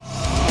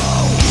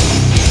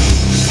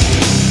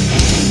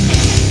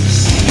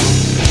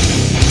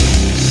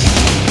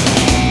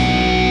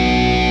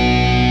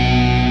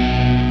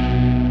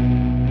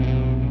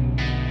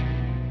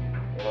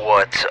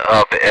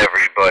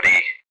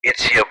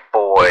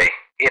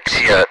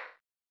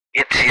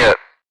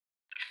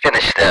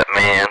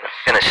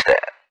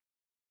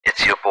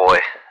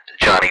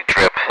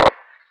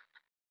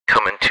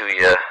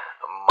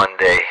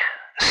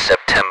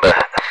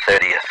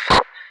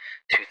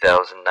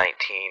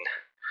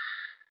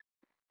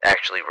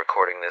actually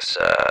recording this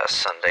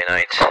Sunday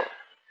night.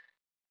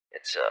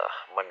 It's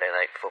Monday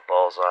Night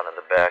Football's on in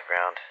the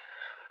background.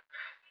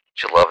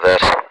 Don't you love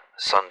that?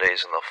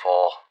 Sundays in the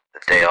fall,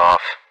 the day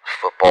off,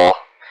 football.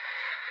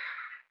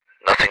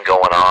 Nothing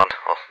going on.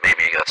 Well,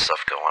 maybe you got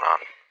stuff going on.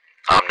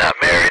 I'm not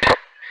married.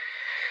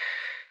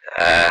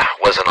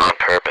 Wasn't on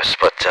purpose,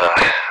 but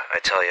I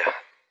tell you,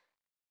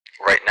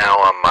 right now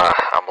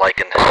I'm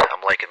liking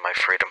my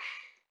freedom.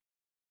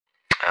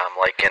 I'm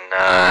liking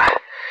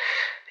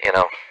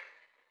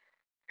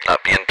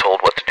not being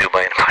told what to do by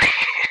anybody.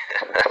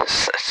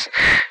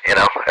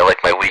 I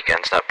like my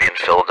weekends not being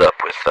filled up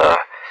with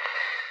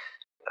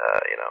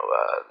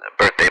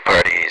birthday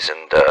parties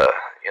and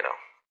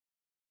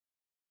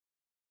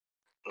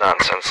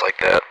nonsense like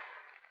that.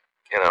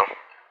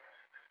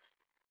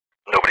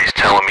 Nobody's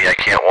telling me I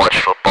can't watch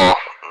football.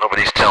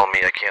 Nobody's telling me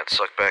I can't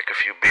suck back a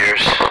few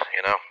beers.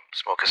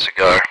 Smoke a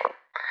cigar.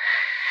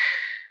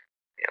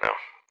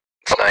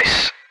 It's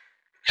nice.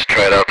 Just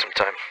try it out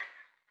sometime.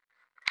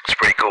 It's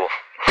pretty cool.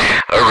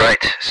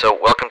 Alright, so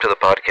welcome to the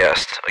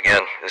podcast.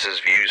 Again, this is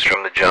Views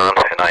from the John,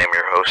 and I am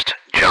your host,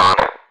 John.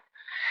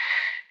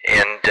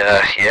 And,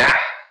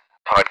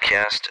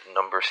 podcast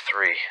number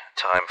 3.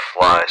 Time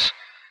flies.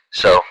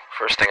 So,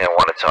 first thing I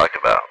want to talk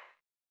about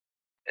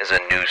is a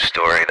news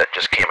story that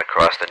just came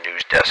across the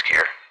news desk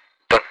here.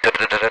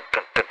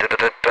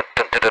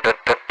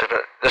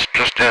 This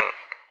just in.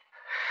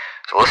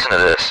 So listen to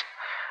this.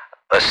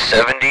 A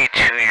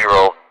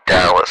 72-year-old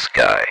Dallas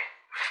guy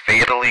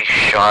fatally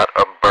shot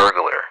a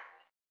burglar.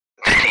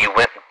 Then he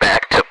went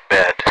back to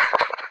bed.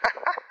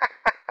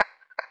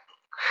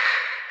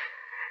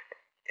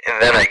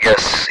 And then I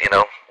guess,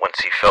 once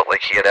he felt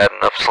like he had had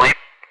enough sleep,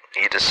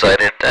 he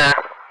decided, now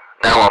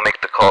I'll make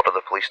the call to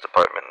the police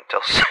department and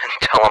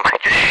tell them I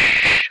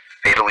just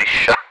fatally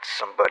shot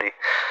somebody.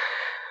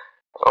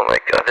 Oh my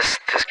god, this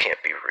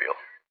can't be real.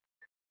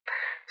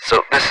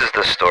 So this is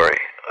the story.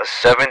 A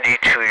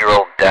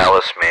 72-year-old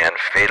Dallas man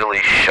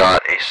fatally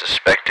shot a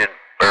suspected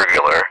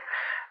burglar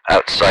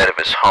outside of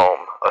his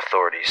home,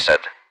 authorities said,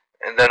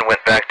 and then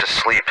went back to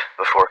sleep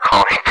before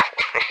calling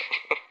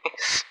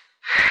police.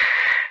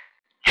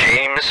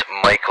 James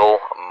Michael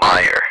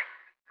Meyer.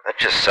 That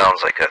just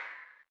sounds like a...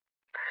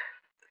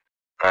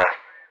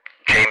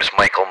 James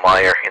Michael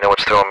Meyer. You know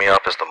what's throwing me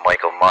off is the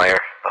Michael Meyer,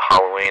 the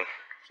Halloween.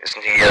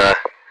 Isn't he,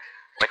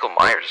 Michael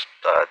Myers,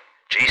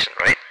 Jason,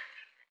 right?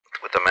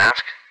 With the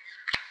mask?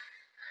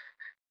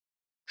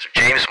 So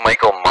James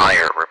Michael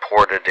Meyer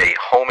reported a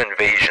home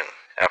invasion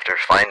after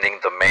finding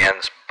the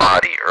man's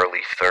body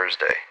early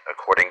Thursday,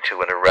 according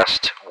to an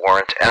arrest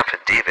warrant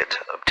affidavit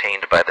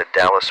obtained by the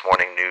Dallas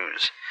Morning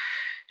News.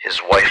 His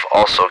wife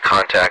also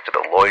contacted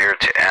a lawyer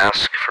to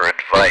ask for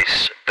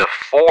advice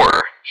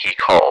before he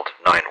called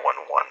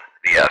 911,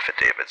 the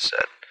affidavit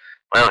said.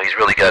 Well, he's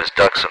really got his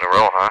ducks in a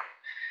row, huh?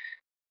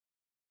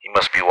 He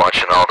must be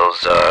watching all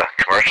those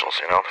commercials,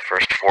 the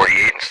first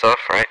 48 and stuff,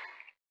 right?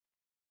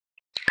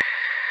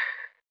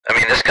 I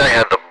mean, this guy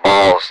had the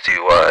balls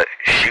to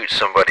shoot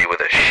somebody with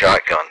a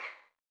shotgun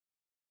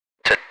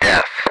to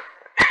death,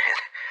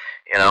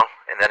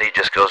 and then he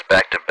just goes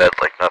back to bed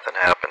like nothing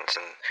happens,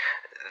 and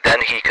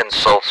then he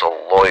consults a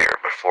lawyer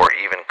before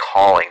even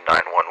calling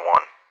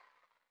 911.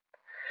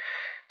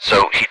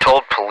 So he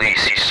told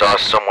police he saw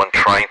someone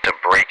trying to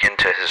break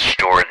into his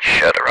storage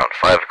shed around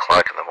 5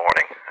 o'clock in the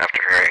morning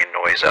after hearing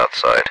a noise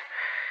outside.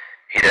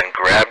 He then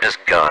grabbed his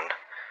gun,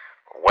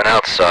 went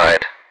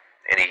outside,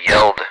 and he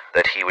yelled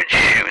that he would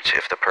shoot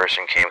if the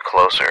person came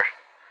closer.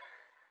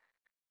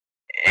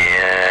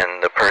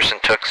 And the person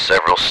took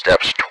several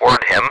steps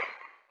toward him,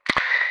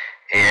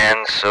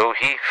 and so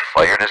he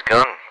fired his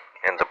gun,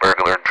 and the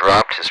burglar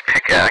dropped his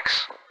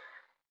pickaxe.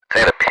 He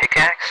had a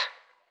pickaxe?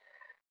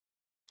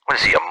 What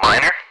is he, a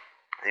miner?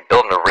 Is he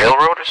building a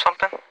railroad or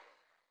something?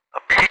 A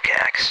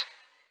pickaxe?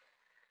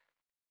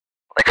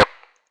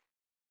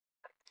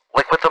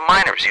 Like what the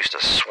miners used to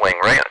swing,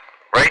 right?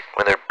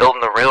 When they're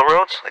building the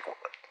railroads? Like,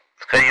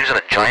 this guy using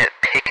a giant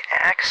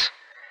pickaxe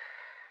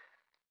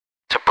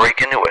to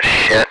break into a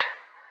shed?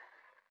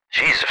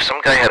 Jeez, if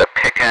some guy had a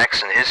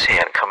pickaxe in his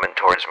hand coming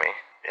towards me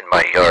in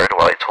my yard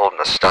while I told him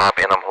to stop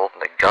and I'm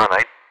holding a gun,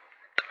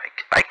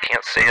 I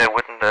can't say I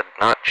wouldn't have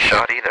not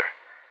shot either.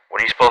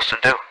 What are you supposed to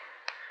do?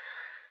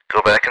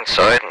 Go back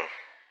inside and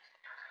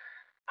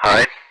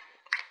hide?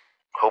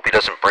 Hope he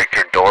doesn't break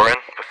your door in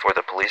before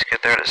the police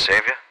get there to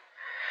save you?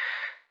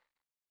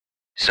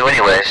 So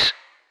anyways,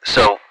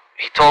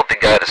 he told the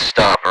guy to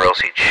stop or else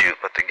he'd shoot,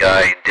 but the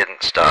guy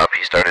didn't stop.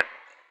 He started,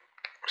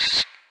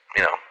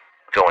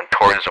 going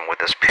towards him with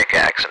his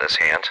pickaxe in his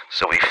hand,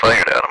 so he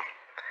fired at him.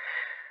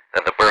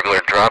 Then the burglar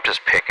dropped his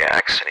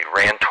pickaxe and he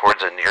ran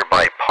towards a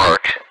nearby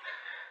park,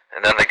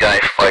 and then the guy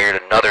fired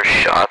another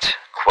shot,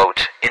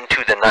 quote,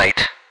 into the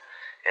night,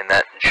 in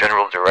that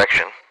general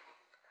direction.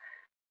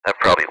 That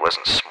probably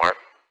wasn't smart.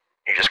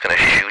 You're just gonna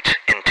shoot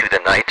into the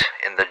night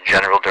in the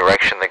general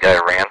direction the guy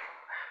ran?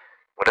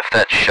 What if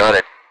that shot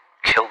had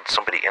killed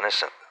somebody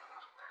innocent?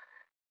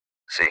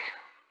 See,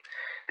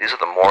 these are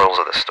the morals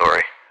of the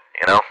story,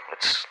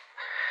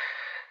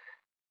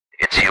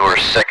 It's your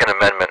Second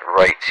Amendment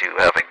right to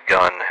have a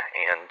gun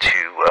and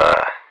to,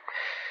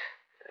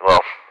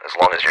 well, as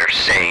long as you're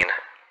sane,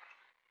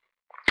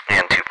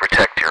 and to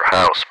protect your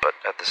house, but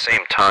at the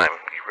same time,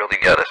 you really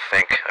gotta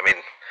think, I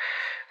mean,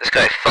 this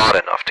guy thought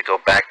enough to go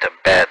back to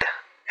bed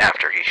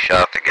after he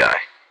shot the guy.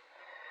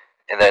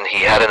 And then he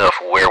had enough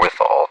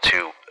wherewithal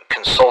to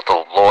consult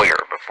a lawyer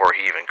before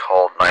he even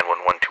called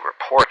 911 to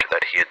report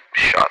that he had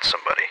shot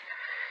somebody.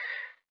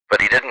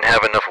 But he didn't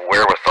have enough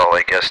wherewithal,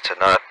 I guess, to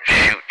not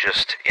shoot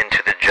just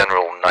into the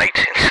general night,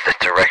 into the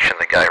direction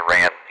the guy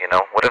ran, you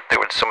know? What if there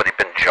was somebody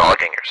been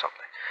jogging or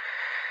something?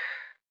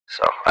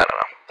 So, I don't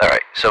know.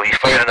 Alright, so he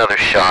fired another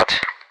shot,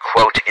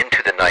 quote,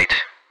 into the night,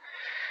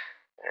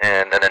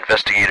 and then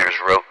investigators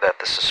wrote that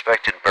the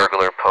suspected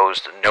burglar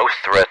posed no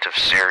threat of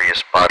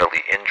serious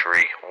bodily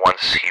injury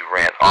once he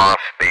ran off,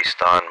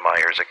 based on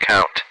Meyer's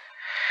account.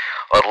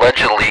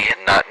 Allegedly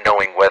not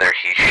knowing whether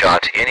he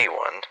shot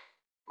anyone,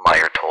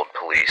 Meyer told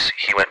police,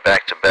 he went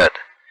back to bed.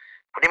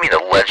 What do you mean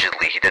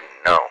allegedly he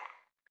didn't know?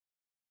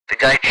 The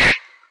guy,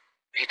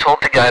 he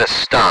told the guy to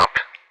stop.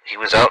 He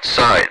was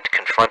outside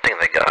confronting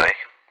the guy.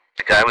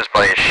 The guy was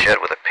by his shed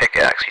with a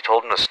pickaxe. He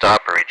told him to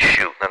stop or he'd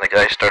shoot. And then the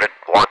guy started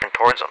walking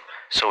towards him.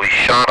 So he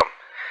shot him.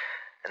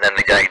 And then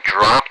the guy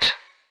dropped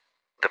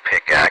the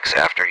pickaxe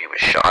after he was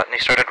shot and he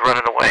started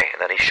running away.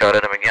 And then he shot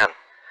at him again.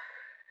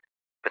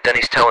 But then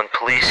he's telling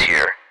police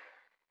here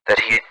that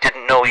he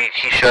didn't know he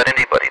shot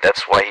anybody.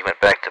 That's why he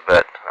went back to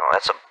bed. Oh,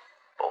 that's a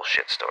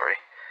bullshit story.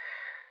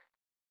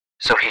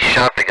 So he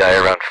shot the guy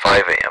around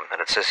 5 a.m.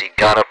 and it says he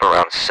got up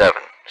around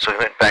 7. So he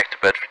went back to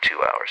bed for 2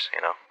 hours,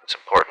 you know. It's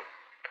important.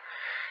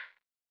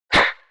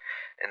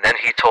 And then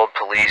he told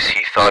police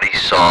he thought he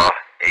saw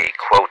a,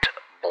 quote,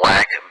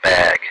 black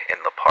bag in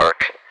the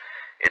park.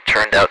 It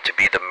turned out to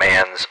be the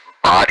man's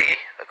body,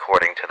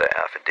 according to the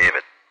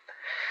affidavit.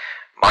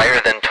 Meyer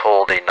then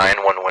told a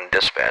 911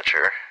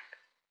 dispatcher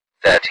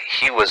that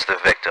he was the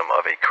victim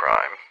of a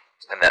crime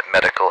and that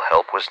medical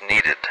help was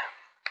needed.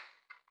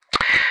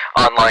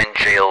 Online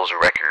jail's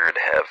record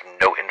have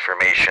no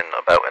information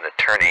about an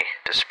attorney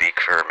to speak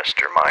for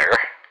Mr. Meyer,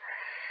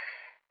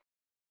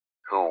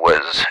 who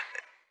was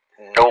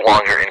no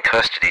longer in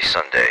custody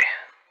Sunday.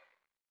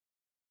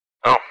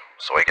 Oh,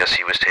 so I guess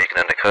he was taken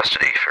into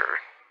custody for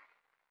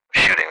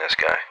shooting this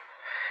guy.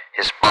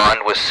 His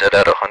bond was set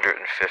at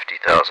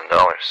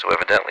 $150,000, so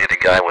evidently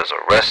the guy was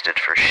arrested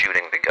for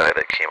shooting the guy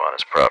that came on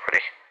his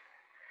property.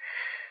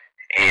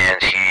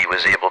 And he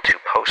was able to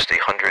post a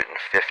 $150,000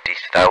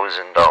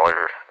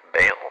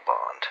 bail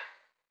bond.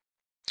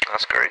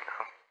 That's great.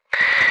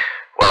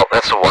 Well,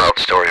 that's a wild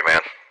story,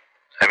 man.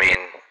 I mean,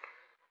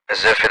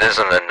 as if it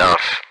isn't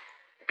enough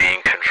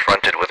being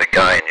confronted with a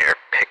guy in your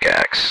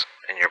pickaxe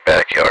in your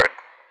backyard,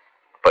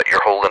 but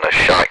you're holding a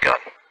shotgun,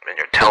 and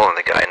you're telling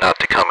the guy not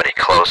to come any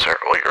closer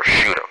or you'll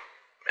shoot him,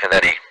 and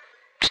then he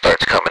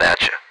starts coming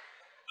at you.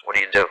 What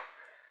do?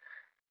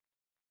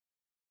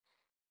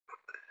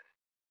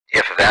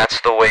 If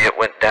that's the way it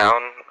went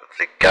down,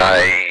 the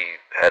guy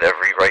had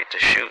every right to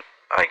shoot,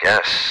 I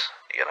guess,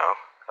 you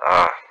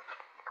know.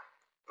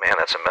 Man,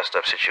 that's a messed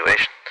up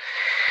situation.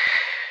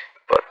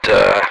 But,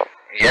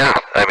 yeah,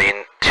 I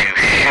mean, to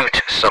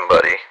shoot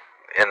somebody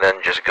and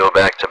then just go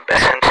back to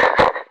bed,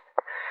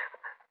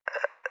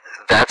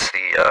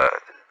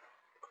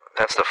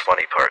 that's the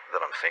funny part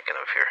that I'm thinking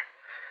of here.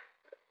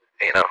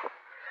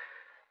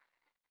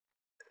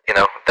 You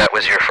know, that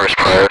was your first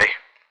priority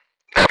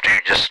after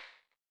you just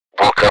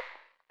woke up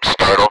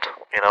startled,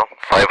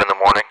 5 in the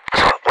morning.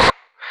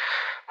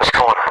 What's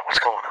going on? What's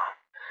going on?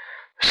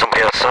 Is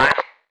somebody outside?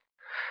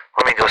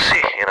 Let me go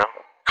see,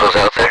 Goes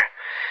out there.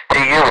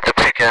 Hey, you with the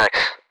pickaxe.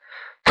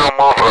 Don't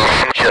move or I'll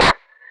shoot you.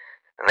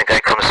 And the guy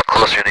comes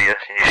closer to you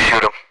and you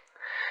shoot him.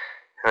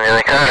 And you're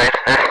like, alright,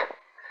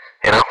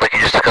 like you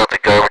just took out the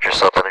garbage or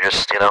something, and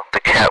just, the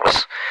cat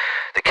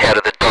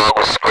or the dog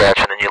was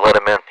scratching, and you let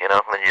him in, and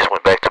then you just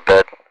went back to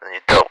bed, and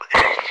you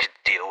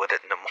deal with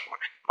it in the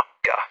morning. My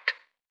God.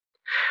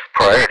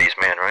 Priorities,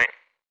 man, right?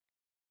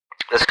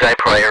 This guy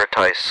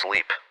prioritized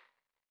sleep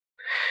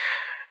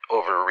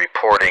over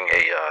reporting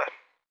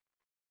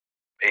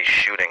a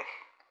shooting.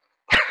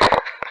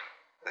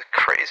 It's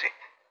crazy.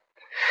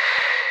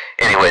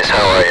 Anyways,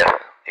 how are you?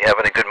 You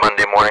having a good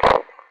Monday morning?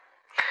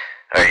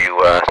 Are you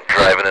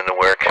driving into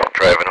work,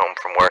 driving home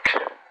from work?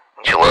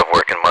 Don't you love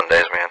working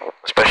Mondays, man?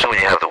 Especially when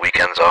you have the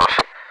weekends off.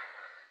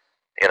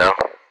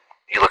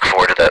 You look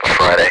forward to that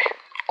Friday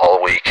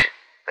all week.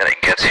 Then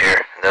it gets here,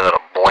 and then in a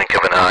blink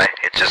of an eye,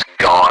 it's just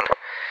gone.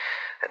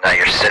 And now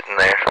you're sitting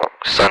there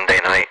Sunday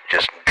night,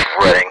 just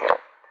dreading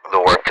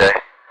the workday.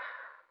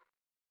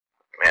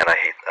 Man,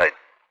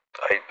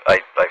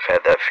 I've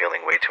had that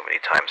feeling way too many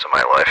times in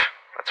my life.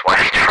 That's why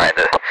I'm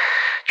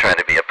trying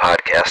to be a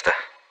podcaster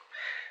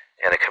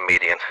and a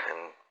comedian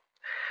and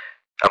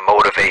a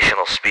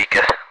motivational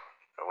speaker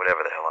or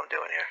whatever the hell I'm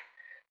doing here.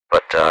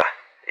 But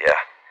yeah,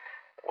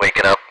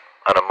 waking up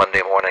on a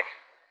Monday morning,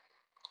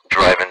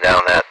 driving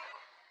down that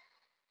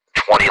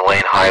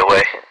 20-lane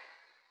highway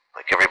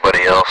like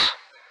everybody else,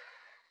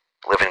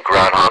 living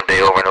Groundhog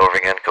Day over and over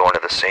again, going to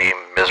the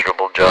same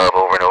miserable job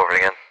over and over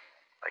again.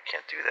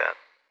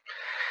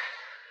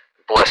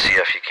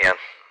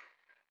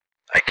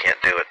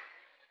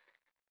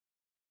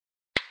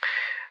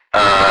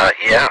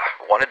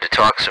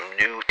 talk some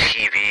new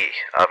TV.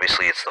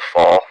 Obviously, it's the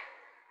fall.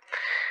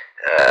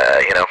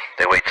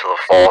 They wait till the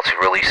fall to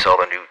release all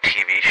the new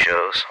TV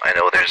shows. I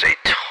know there's a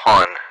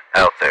ton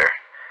out there.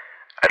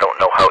 I don't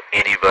know how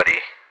anybody,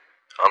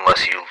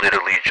 unless you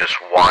literally just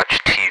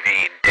watch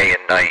TV day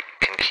and night,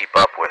 can keep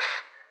up with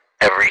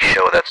every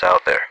show that's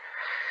out there.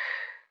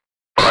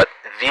 But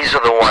these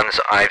are the ones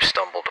I've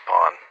stumbled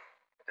upon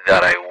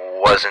that I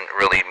wasn't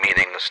really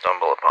meaning to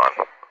stumble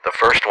upon. The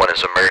first one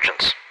is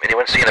Emergence.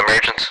 Anyone seen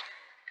Emergence?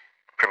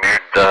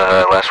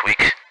 Premiered last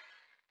week.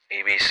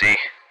 ABC.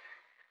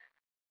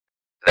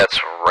 That's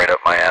right up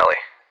my alley.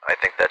 I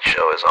think that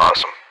show is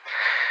awesome.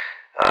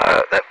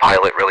 That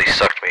pilot really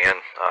sucked me in.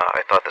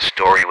 I thought the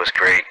story was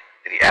great.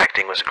 The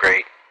acting was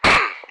great.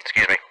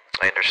 Excuse me.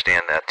 I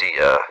understand that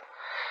the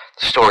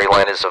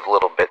storyline is a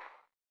little bit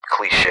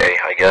cliche,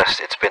 I guess.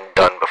 It's been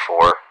done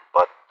before,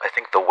 but I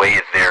think the way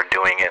they're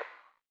doing it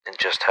and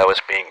just how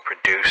it's being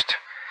produced,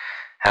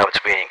 how it's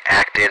being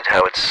acted,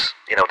 how it's,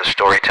 the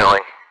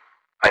storytelling,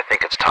 I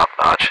think it's top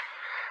notch.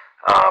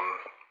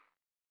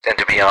 And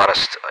to be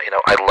honest,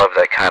 I love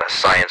that kind of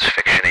science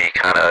fiction-y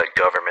kind of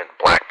government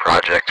black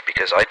project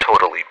because I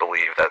totally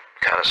believe that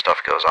kind of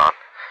stuff goes on.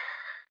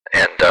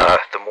 And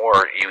the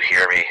more you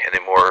hear me, and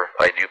the more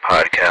I do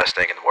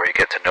podcasting, and the more you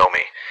get to know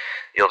me,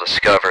 you'll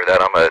discover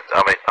that I'm a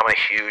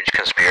huge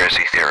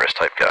conspiracy theorist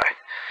type guy.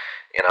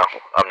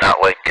 I'm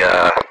not like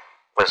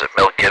was it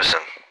Mel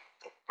Gibson?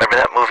 Remember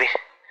that movie?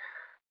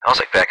 That was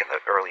like back in the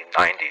early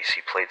 '90s.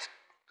 He played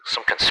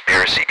some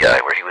conspiracy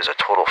guy where he was a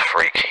total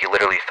freak. He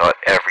literally thought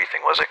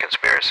everything was a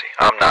conspiracy.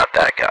 I'm not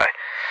that guy,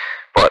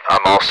 but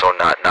I'm also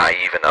not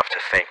naive enough to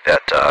think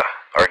that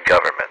our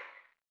government,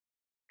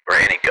 or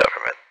any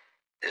government,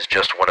 is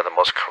just one of the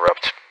most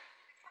corrupt,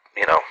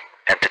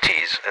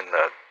 entities in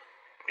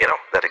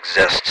that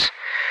exists.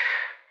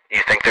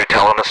 You think they're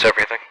telling us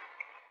everything?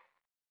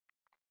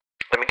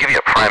 Let me give you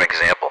a prime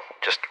example,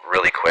 just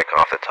really quick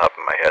off the top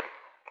of my head,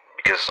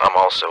 because I'm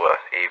also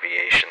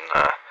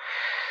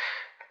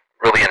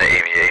really into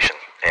aviation,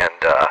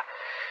 and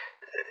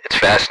it's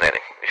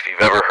fascinating. If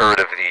you've ever heard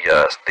of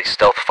the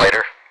stealth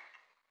fighter,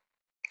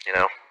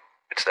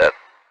 it's that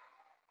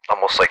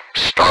almost like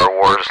Star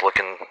Wars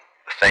looking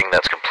thing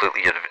that's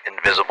completely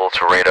invisible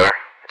to radar.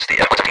 It's the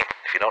F-17.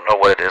 If you don't know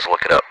what it is,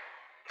 look it up.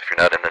 If you're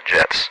not into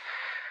jets,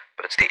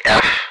 but it's the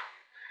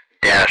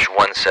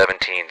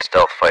F-117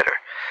 stealth fighter.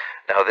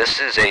 Now this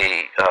is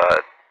a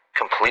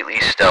completely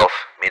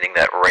stealth, meaning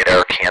that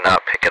radar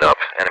cannot pick it up.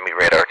 Enemy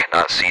radar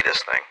cannot see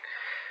this thing.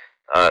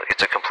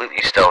 It's a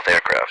completely stealth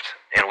aircraft,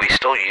 and we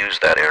still use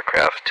that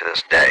aircraft to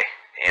this day,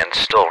 and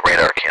still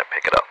radar can't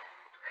pick it up.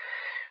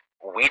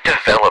 We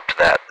developed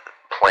that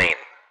plane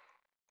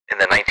in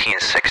the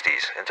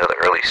 1960s into the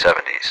early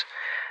 70s.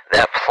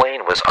 That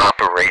plane was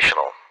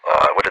operational.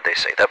 What did they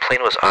say? That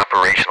plane was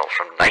operational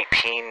from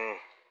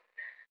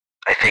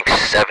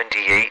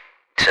 78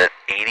 to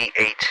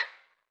 88.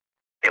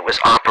 It was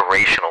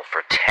operational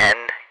for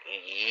 10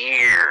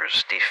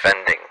 years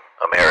defending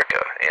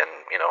America and,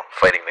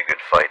 fighting the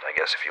good fight, I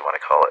guess if you want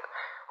to call it,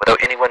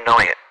 without anyone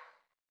knowing it.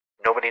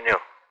 Nobody knew.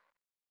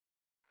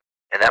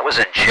 And that was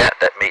a jet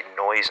that made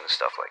noise and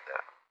stuff like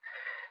that.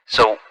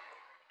 So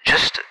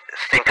just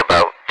think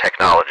about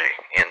technology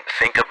and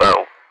think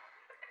about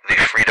the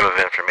Freedom of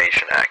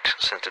Information Act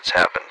since it's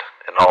happened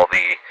and all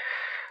the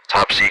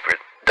top secret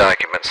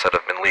documents that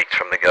have been leaked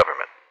from the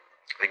government.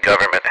 The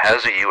government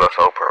has a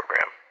UFO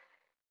program.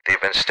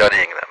 They've been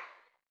studying them.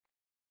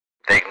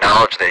 They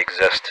acknowledge they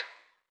exist.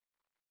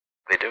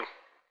 They do.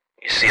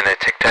 You see the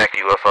Tic Tac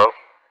UFO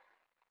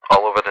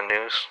all over the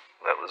news?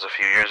 That was a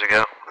few years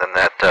ago. Then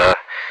that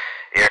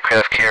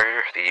aircraft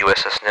carrier, the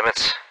USS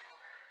Nimitz,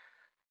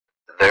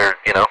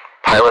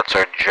 pilots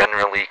are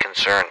generally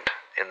concerned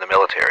in the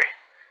military,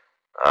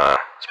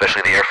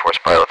 especially the Air Force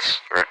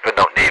pilots, or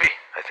no, Navy,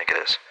 I think it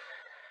is,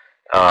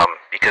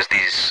 because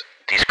these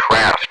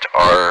craft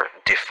are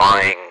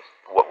defying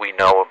what we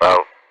know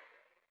about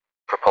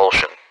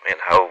propulsion and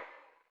how,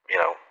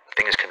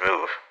 things can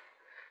move.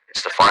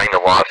 It's defying the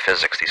law of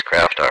physics, these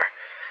craft are.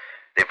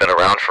 They've been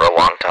around for a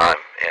long time,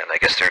 and I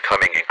guess they're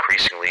coming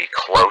increasingly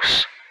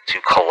close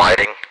to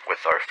colliding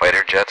with our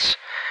fighter jets.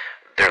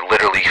 They're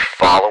literally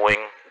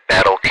following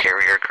battle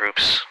carrier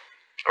groups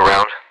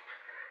around.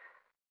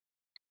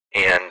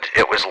 And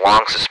it was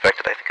long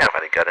suspected, I think I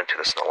might have got into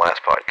this in the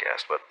last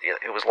podcast, but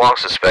it was long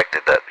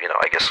suspected that,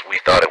 I guess we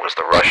thought it was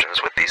the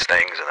Russians with these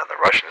things, and then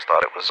the Russians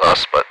thought it was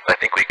us, but I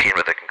think we came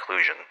to the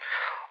conclusion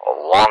a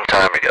long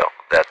time ago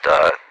that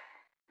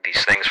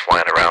these things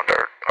flying around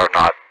are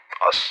not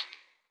us.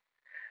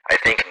 I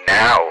think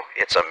now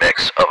it's a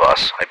mix of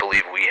us. I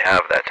believe we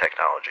have that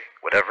technology.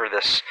 Whatever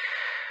this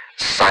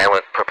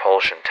silent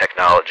propulsion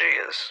technology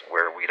is,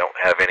 where we don't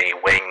have any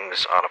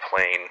wings on a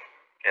plane,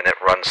 and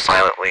it runs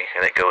silently,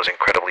 and it goes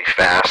incredibly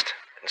fast,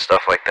 and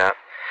stuff like that.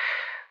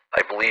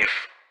 I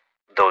believe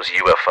those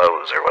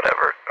UFOs, or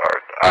whatever,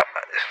 are,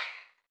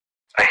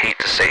 I hate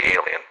to say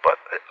alien, but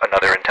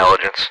another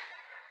intelligence.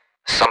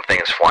 Something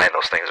is flying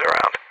those things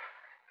around.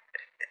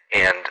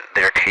 And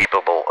they're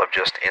capable of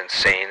just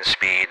insane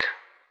speed,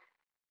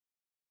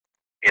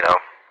 you know,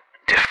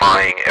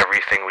 defying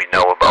everything we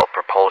know about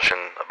propulsion,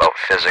 about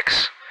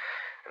physics,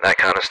 and that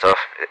kind of stuff.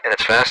 And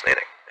it's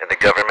fascinating. And the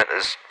government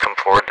has come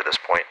forward to this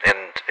point and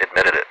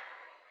admitted it.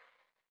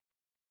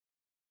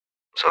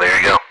 So there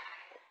you go.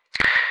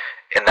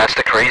 And that's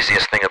the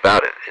craziest thing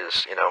about it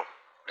is,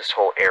 this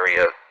whole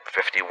Area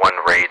 51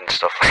 raid and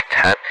stuff like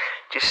that.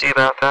 Did you see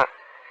about that?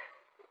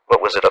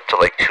 What was it, up to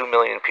like 2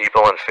 million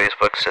people on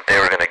Facebook said they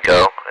were going to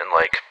go, and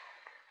like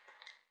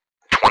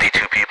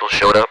 22 people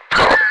showed up?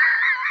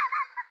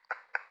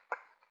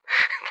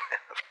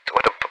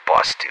 What a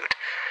boss, dude.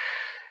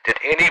 Did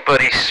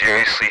anybody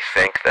seriously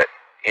think that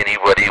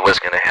anybody was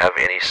going to have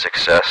any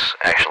success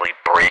actually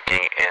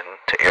breaking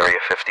into Area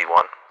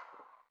 51?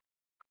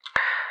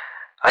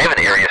 I have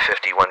an Area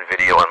 51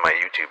 video on my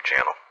YouTube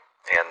channel,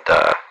 and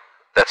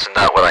that's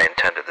not what I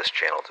intended this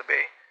channel to be.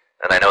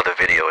 And I know the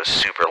video is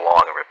super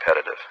long and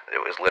repetitive. It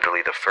was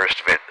literally the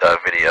first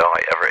video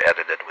I ever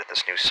edited with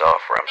this new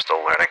software I'm still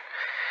learning.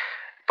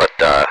 But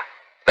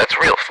that's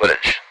real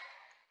footage.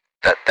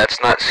 That's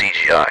not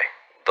CGI.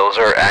 Those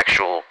are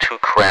actual two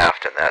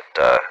craft in that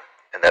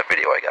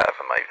video I got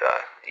on my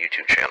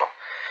YouTube channel.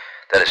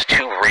 That is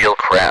two real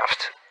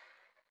craft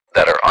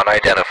that are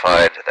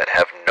unidentified, that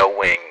have no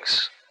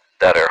wings,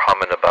 that are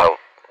humming about,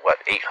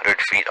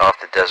 800 feet off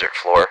the desert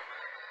floor,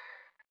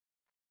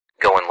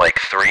 going like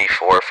 3,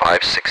 4,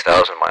 5,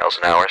 6,000 miles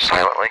an hour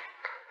silently.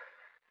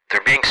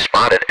 They're being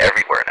spotted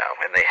everywhere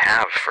now, and they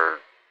have for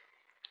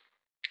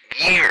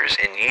years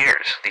and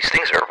years. These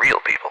things are real,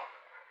 people.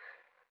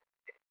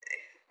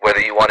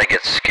 Whether you want to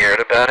get scared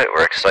about it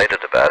or excited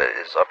about it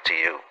is up to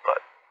you, but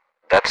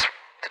that's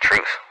the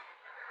truth.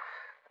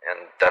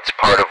 And that's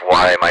part of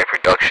why my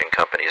production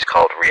company is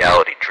called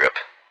Reality Drip.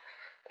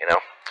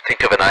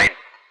 Think of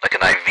like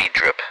an IV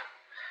drip.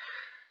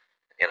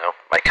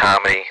 My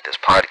comedy, this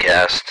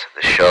podcast,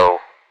 the show,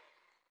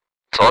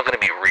 it's all going to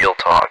be real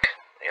talk,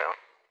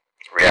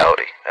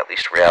 reality, at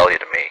least reality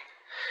to me.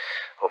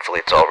 Hopefully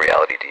it's all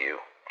reality to you.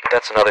 But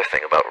that's another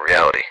thing about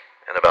reality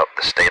and about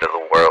the state of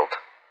the world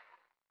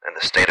and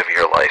the state of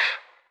your life.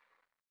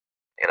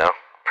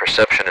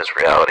 Perception is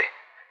reality.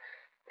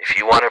 If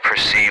you want to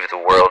perceive the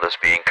world as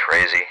being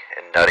crazy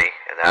and nutty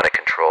and out of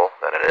control,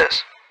 then it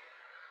is.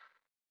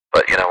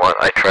 But you know what?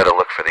 I try to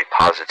look for the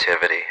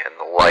positivity and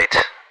the light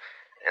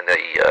and the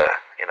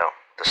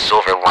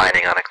silver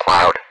lining on a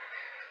cloud.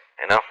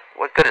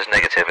 What good is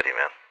negativity,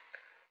 man?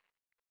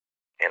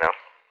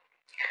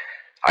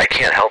 I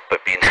can't help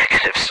but be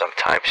negative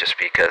sometimes just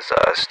because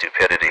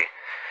stupidity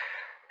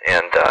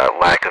and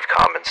lack of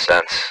common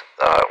sense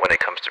when it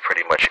comes to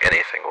pretty much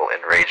anything will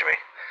enrage me.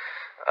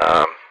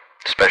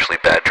 Especially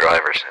bad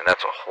drivers, and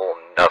that's a whole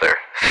nother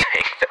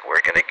thing that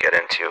we're going to get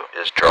into,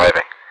 is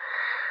driving.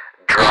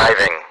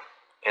 Driving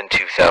in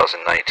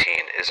 2019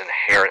 is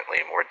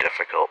inherently more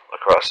difficult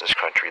across this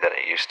country than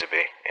it used to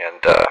be, and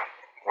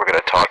we're going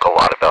to talk a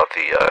lot about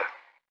the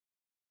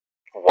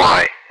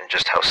why and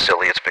just how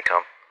silly it's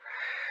become.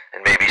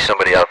 And maybe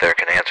somebody out there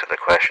can answer the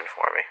question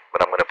for me,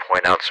 but I'm going to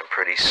point out some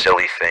pretty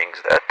silly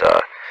things that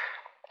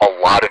a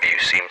lot of you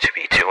seem to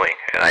be doing,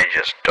 and I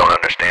just don't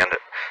understand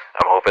it.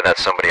 I'm hoping that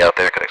somebody out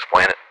there can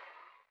explain it.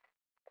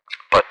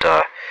 But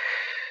I'm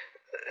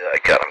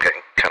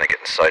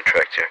getting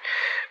sidetracked here.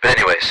 But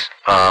anyways,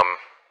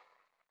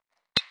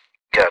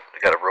 got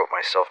to rope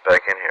myself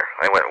back in here.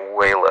 I went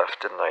way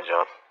left, didn't I,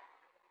 John?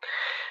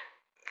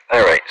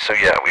 All right. So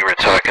yeah, we were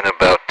talking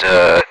about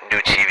new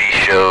TV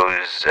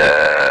shows.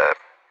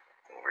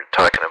 We were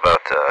talking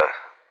about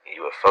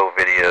UFO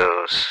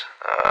videos.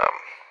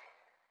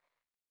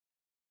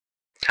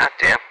 God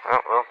damn. Oh,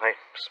 well,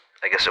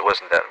 I guess it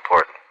wasn't that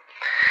important.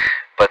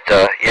 But,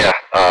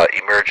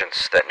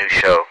 Emergence, that new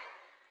show.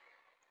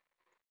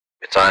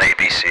 It's on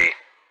ABC.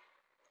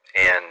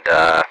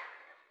 And,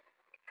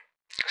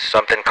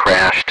 something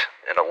crashed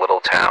in a little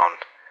town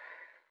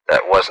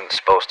that wasn't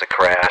supposed to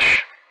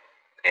crash.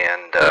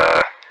 And,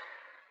 the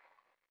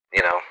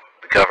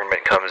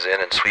government comes in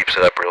and sweeps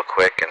it up real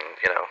quick, and,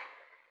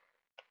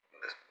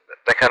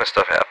 that kind of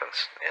stuff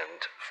happens.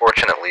 And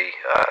fortunately,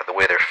 the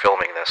way they're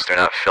filming this, they're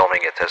not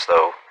filming it as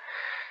though,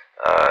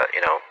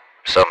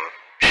 some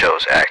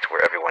shows act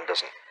where everyone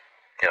doesn't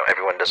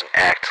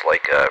act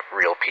like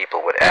real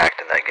people would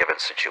act in that given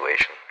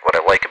situation. What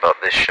I like about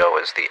this show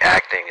is the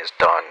acting is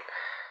done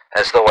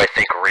as though I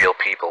think real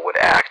people would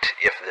act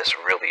if this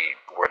really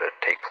were to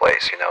take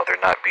place. They're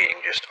not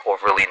being just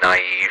overly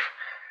naive,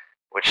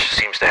 which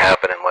seems to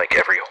happen in like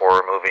every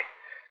horror movie,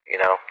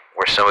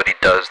 where somebody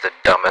does the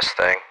dumbest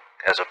thing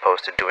as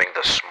opposed to doing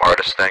the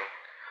smartest thing.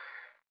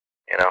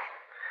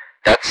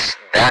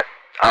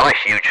 I'm a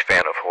huge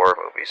fan of horror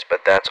movies,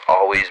 but that's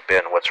always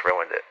been what's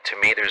ruined it. To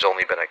me, there's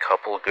only been a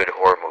couple good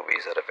horror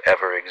movies that have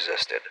ever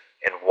existed.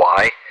 And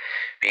why?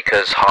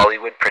 Because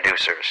Hollywood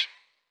producers,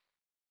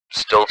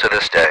 still to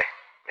this day,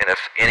 and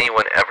if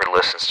anyone ever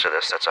listens to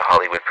this that's a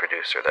Hollywood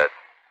producer that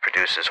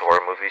produces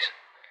horror movies,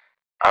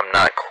 I'm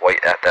not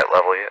quite at that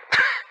level yet.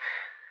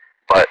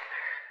 But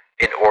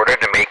in order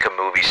to make a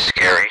movie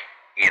scary,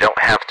 you don't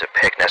have to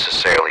pick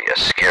necessarily a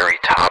scary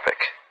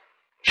topic.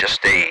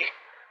 Just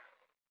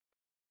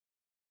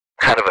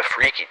kind of a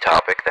freaky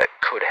topic that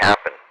could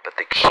happen, but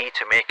the key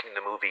to making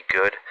the movie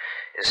good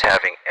is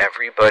having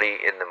everybody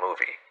in the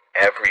movie,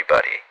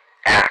 everybody,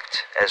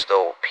 act as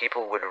though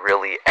people would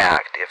really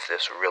act if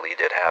this really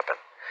did happen.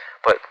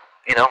 But,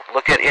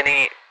 look at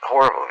any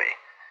horror movie.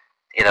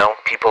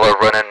 People are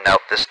running out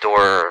this door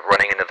or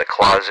running into the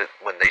closet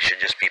when they should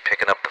just be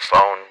picking up the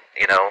phone.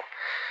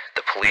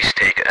 The police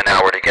take an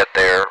hour to get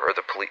there, or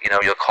the police,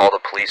 you'll call the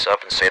police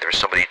up and say there's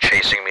somebody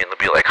chasing me, and they'll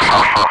be like,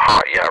 ha ha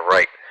ha, yeah,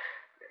 right.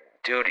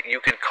 Dude, you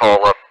could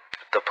call up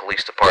the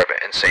police department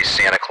and say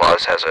Santa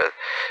Claus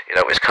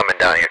is coming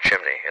down your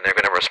chimney, and they're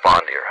going to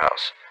respond to your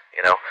house.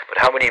 But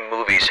how many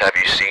movies have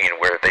you seen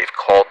where they've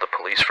called the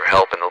police for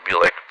help, and they'll be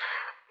like,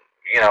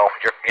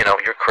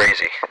 you're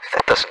crazy.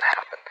 That doesn't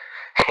happen.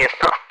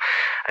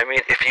 I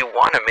mean, if you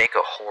want to make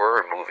a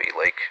horror movie,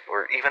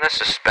 or even a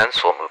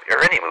suspenseful movie,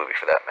 or any movie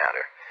for that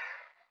matter,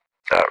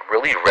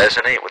 really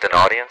resonate with an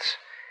audience,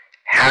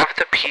 have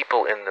the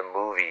people in the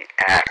movie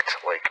act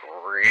like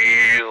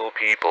real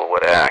people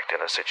would act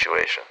in a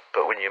situation.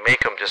 But when you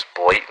make them just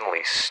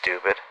blatantly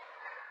stupid,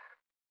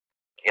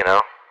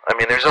 I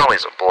mean, there's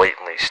always a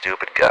blatantly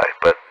stupid guy,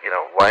 but,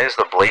 why is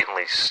the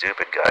blatantly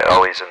stupid guy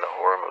always in the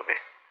horror movie?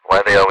 Why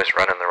are they always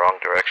running the wrong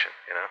direction,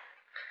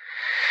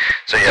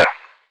 So yeah,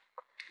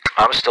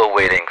 I'm still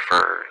waiting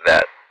for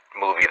that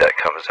movie that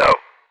comes out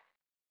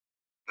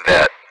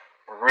that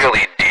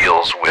really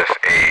deals with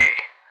a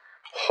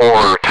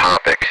horror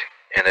topic,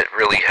 and it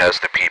really has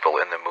the people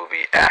in the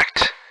movie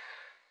act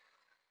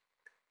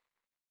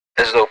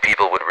as though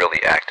people would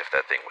really act if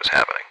that thing was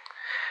happening.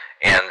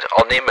 And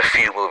I'll name a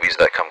few movies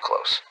that come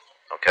close,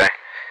 okay?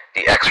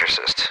 The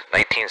Exorcist,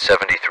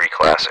 1973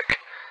 classic.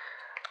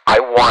 I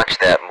watch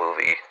that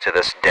movie to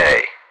this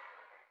day,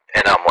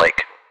 and I'm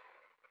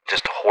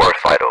just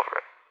horrified over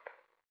it.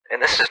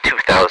 And this is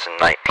 2019,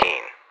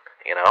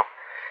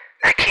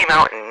 That came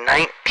out in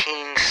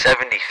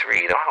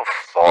 1973. You know how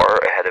far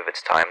ahead of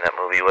its time that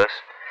movie was?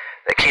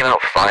 That came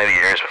out 5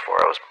 years before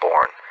I was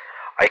born.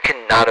 I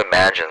cannot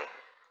imagine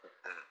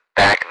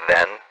back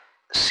then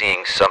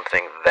seeing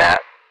something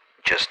that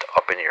just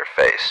up in your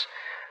face.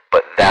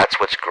 But that's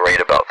what's great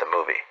about the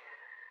movie.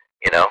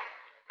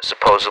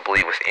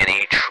 Supposedly with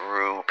any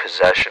true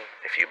possession,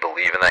 if you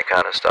believe in that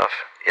kind of stuff,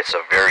 it's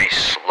a very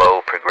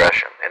slow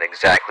progression. And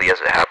exactly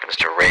as it happens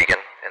to Reagan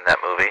in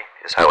that movie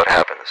is how it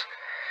happens.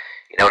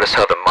 You notice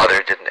how the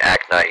mother didn't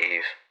act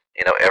naive.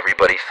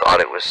 Everybody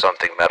thought it was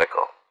something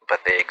medical, but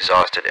they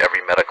exhausted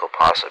every medical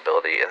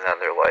possibility, and then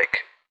they're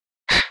like,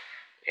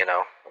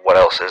 what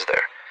else is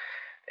there?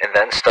 And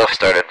then stuff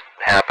started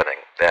happening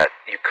that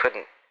you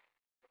couldn't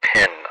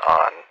pin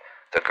on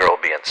the girl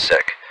being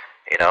sick.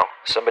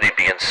 Somebody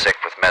being sick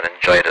with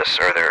meningitis,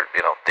 or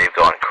they've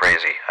gone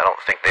crazy. I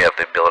don't think they have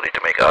the ability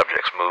to make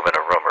objects move in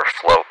a room or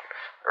float,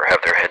 or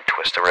have their head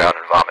twist around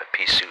and vomit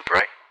pea soup,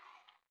 right?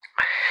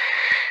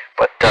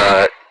 But,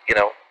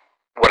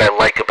 what I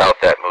like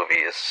about that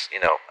movie is,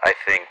 I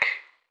think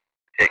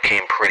it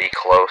came pretty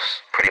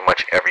close, pretty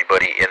much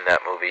everybody in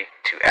that movie,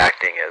 to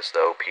acting as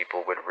though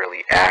people would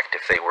really act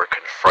if they were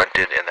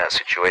confronted in that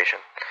situation.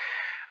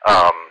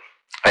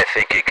 I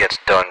think it gets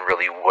done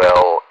really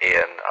well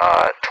in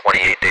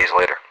 28 Days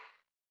Later.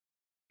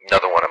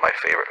 Another one of my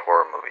favorite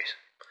horror movies.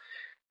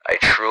 I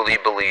truly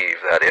believe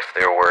that if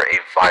there were a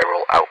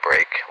viral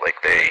outbreak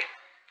like they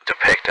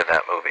depict in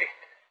that movie,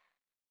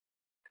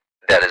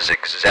 that is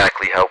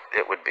exactly how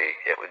it would be.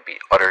 It would be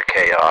utter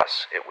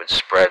chaos. It would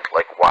spread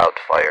like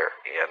wildfire,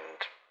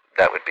 and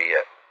that would be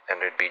it.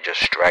 And there'd be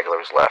just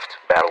stragglers left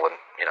battling,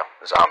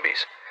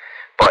 zombies.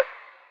 But,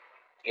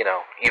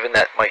 even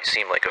that might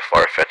seem like a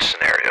far-fetched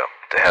scenario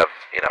to have,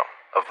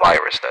 a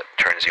virus that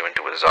turns you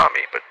into a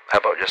zombie. But how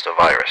about just a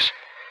virus?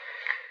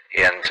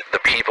 And the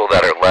people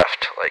that are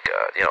left,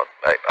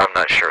 I'm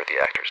not sure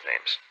the actors'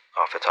 names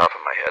off the top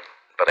of my head,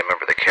 but I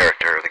remember the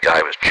character. The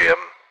guy was Jim.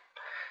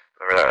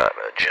 Remember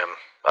Jim?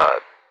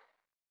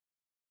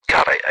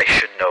 God, I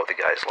should know the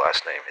guy's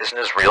last name. Isn't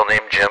his real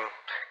name Jim?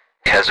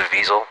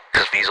 Caviezel,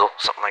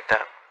 something like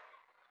that.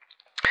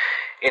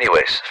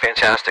 Anyways,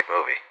 fantastic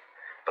movie.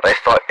 But I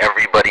thought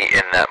everybody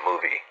in that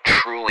movie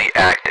truly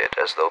acted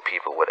as though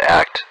people would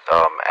act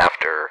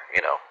after,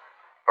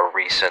 a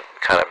recent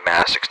kind of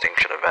mass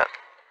extinction event.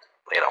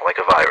 Like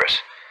a virus.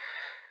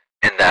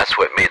 And that's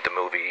what made the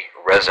movie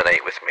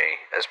resonate with me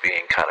as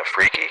being kind of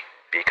freaky,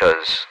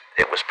 because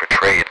it was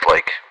portrayed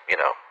like,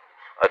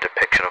 a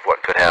depiction of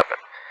what could happen,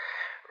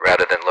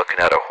 rather than looking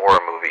at a horror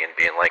movie and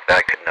being like,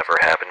 that could never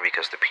happen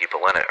because the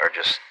people in it are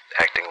just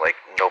acting like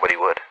nobody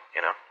would,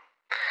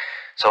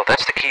 So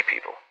that's the key,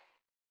 people.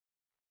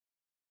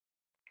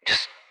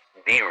 Just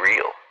be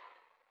real,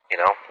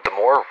 The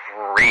more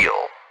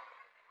real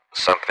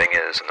something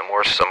is, and the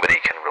more somebody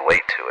can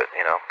relate to it,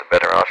 the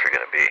better off you're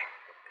going to be.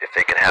 If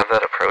they can have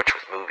that approach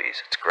with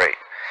movies, it's great.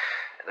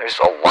 And there's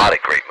a lot of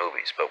great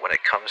movies, but when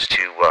it comes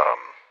to,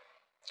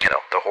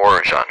 the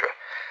horror genre,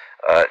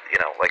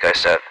 like I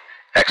said,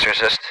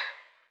 Exorcist,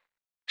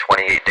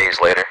 28 Days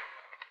Later,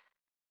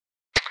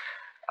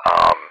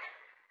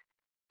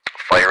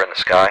 Fire in the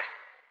Sky,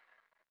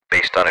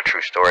 based on a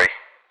true story.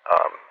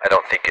 I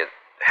don't think it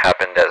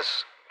happened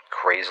as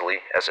crazily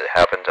as it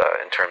happened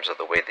in terms of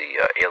the way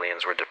the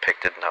aliens were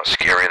depicted and how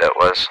scary that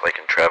was, like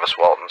in Travis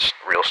Walton's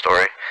real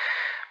story.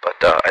 But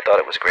I thought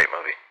it was a great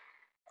movie.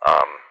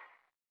 Um,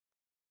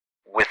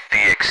 with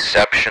the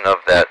exception of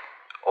that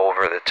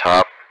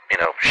over-the-top,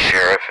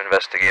 sheriff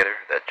investigator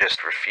that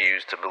just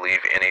refused to believe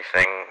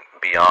anything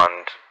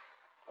beyond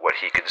what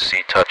he could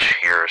see, touch,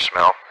 hear, or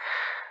smell.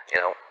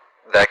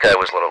 That guy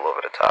was a little over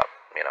the top.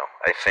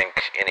 I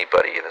think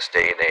anybody in this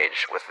day and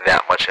age with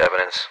that much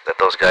evidence that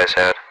those guys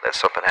had that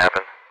something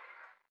happened,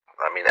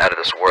 I mean, out of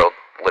this world,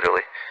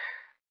 literally,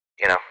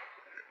 you know,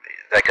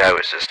 that guy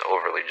was just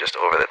over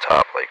the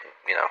top. Like,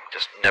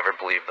 just never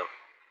believed them.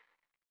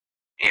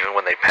 Even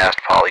when they passed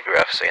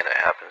polygraphs saying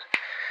it happened.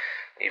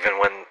 Even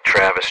when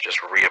Travis just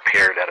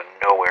reappeared out of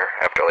nowhere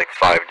after like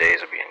 5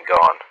 days of being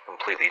gone,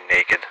 completely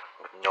naked,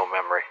 with no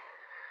memory.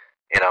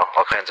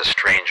 All kinds of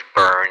strange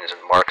burns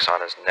and marks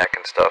on his neck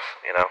and stuff,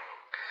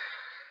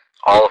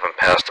 All of them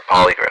passed a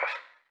polygraph.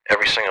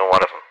 Every single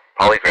one of them.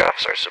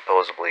 Polygraphs are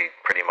supposedly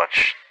pretty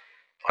much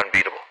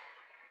unbeatable.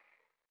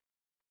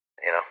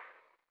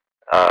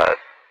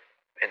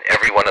 And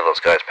every one of those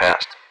guys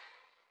passed.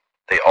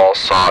 They all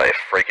saw a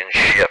friggin'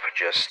 ship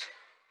just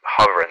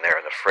hovering there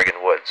in the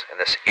friggin' woods, and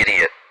this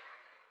idiot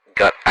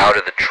got out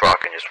of the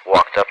truck and just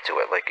walked up to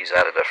it like he's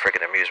out of a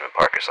friggin' amusement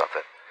park or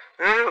something.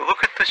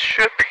 Look at the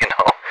ship,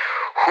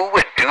 Who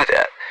would do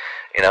that,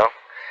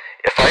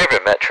 If I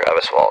ever met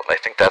Travis Walton, I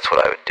think that's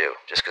what I would do,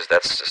 just because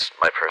that's just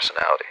my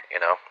personality,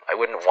 I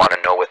wouldn't want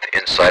to know what the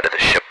inside of the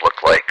ship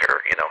looked like,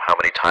 or, how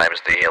many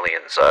times the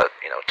aliens,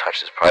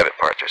 touched his private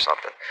parts or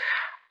something.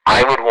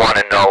 I would want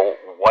to know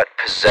what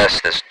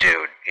possessed this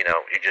dude.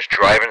 You're just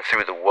driving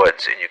through the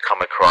woods and you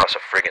come across a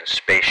friggin'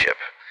 spaceship,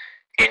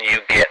 and you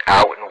get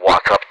out and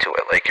walk up to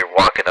it like you're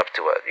walking up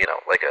to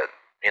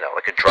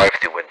like a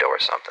drive-through window or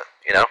something.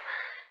 You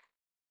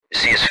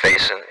see his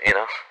face, and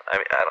I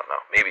mean, I don't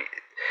know. Maybe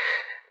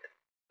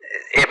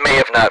it may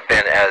have not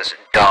been as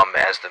dumb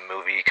as the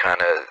movie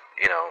kind of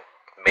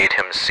made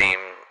him seem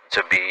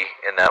to be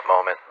in that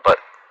moment, but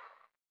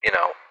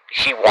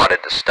he wanted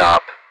to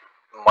stop.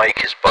 Mike,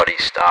 his buddy,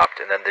 stopped,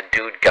 and then the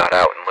dude got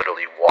out and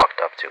literally walked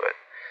up to it.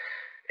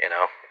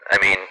 I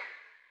mean,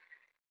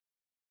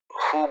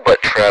 who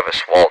but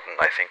Travis Walton,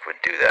 I think,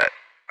 would do that?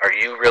 Are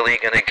you really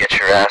gonna get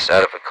your ass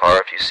out of a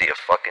car if you see a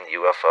fucking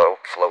UFO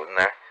floating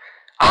there?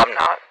 I'm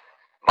not.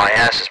 My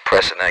ass is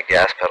pressing that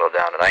gas pedal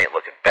down, and I ain't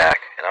looking back,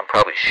 and I'm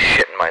probably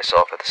shitting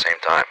myself at the same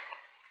time.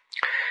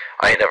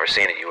 I ain't never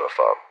seen a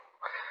UFO.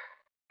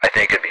 I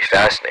think it'd be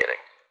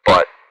fascinating,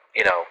 but,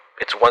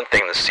 it's one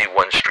thing to see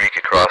one streak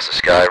across the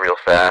sky real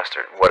fast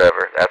or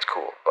whatever, that's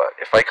cool. But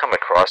if I come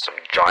across some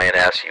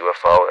giant-ass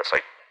UFO that's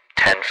like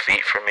 10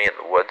 feet from me in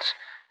the woods,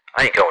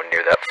 I ain't going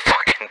near that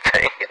fucking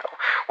thing,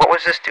 What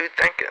was this dude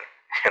thinking,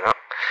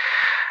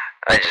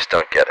 I just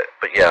don't get it.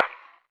 But yeah,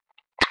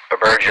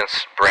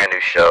 Emergence, brand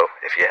new show.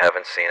 If you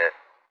haven't seen it,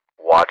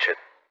 watch it.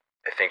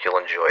 I think you'll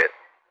enjoy it.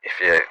 If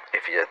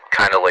you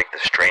kind of like the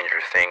Stranger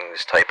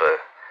Things type of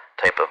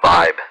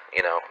vibe,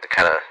 the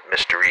kind of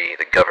mystery,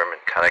 the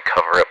government kind of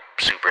cover up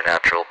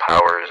supernatural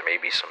powers,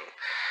 maybe some,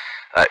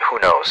 who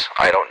knows?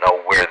 I don't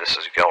know where this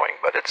is going,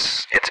 but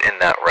it's in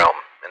that realm,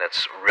 and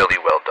it's really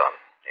well done,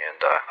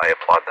 and I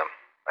applaud them.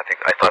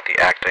 I thought the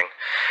acting,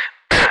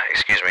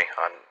 excuse me,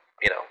 on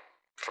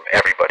from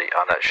everybody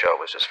on that show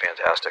was just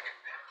fantastic.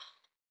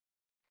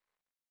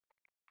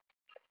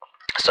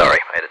 Sorry,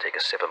 I had to take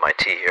a sip of my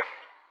tea here.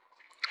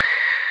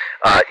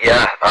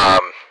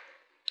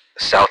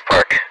 South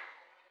Park,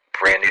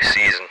 brand new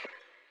season,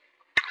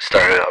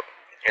 started up.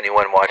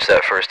 Anyone watch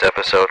that first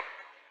episode?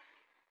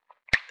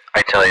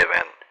 I tell you,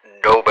 man,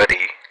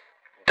 nobody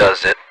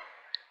does it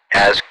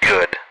as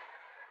good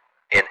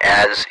and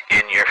as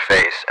in your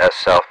face as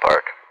South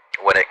Park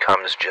when it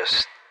comes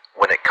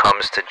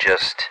to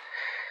just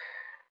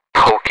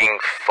poking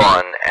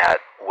fun at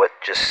what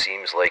just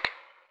seems like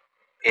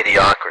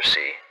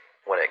idiocracy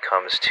when it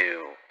comes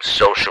to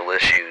social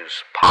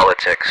issues,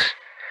 politics,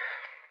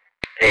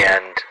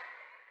 and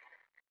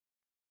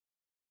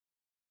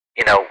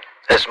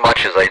as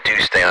much as I do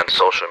stay on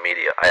social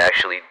media, I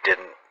actually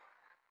didn't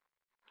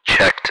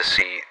check to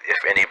see if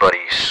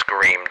anybody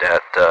screamed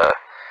at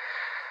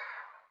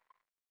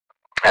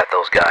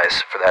those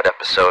guys for that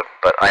episode,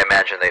 but I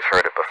imagine they've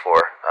heard it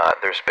before.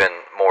 There's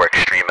been more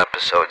extreme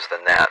episodes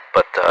than that,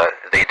 but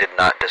they did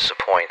not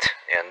disappoint,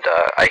 and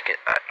I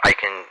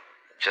can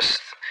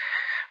just,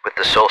 with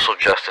the social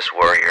justice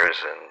warriors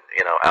and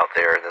out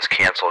there in this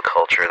cancel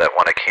culture that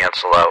want to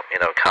cancel out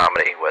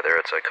comedy, whether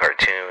it's a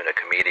cartoon, a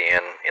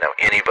comedian,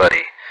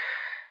 anybody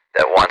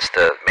that wants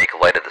to make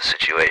light of the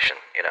situation,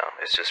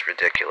 it's just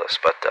ridiculous.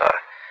 But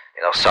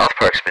South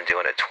Park's been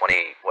doing it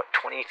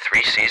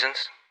 23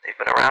 seasons they've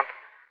been around.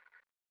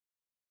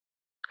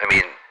 I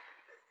mean,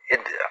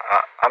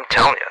 I'm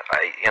telling you,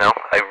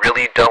 I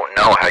really don't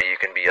know how you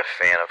can be a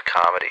fan of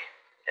comedy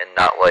and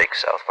not like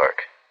South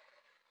Park.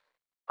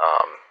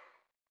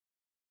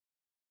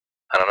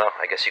 I don't know.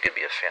 I guess you could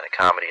be a fan of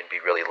comedy and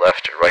be really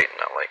left or right and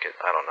not like it.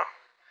 I don't know.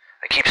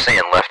 I keep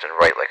saying left and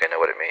right like I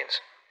know what it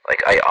means.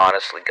 Like, I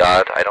honestly,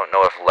 God, I don't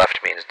know if left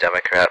means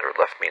Democrat or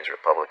left means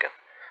Republican.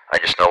 I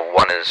just know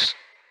one is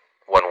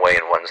one way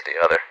and one's the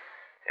other,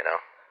 you know?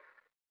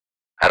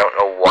 I don't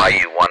know why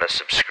you want to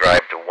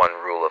subscribe to one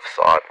rule of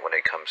thought when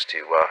it comes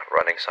to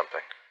running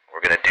something. We're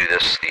going to do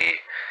this the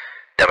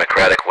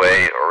Democratic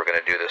way or we're going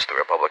to do this the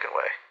Republican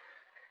way.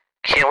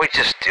 Can't we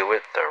just do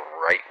it the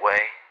right way?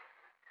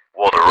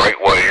 Well, the right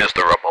way is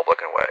the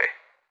Republican way.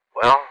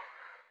 Well,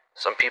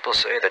 some people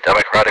say the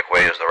Democratic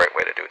way is the right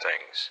way to do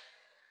things.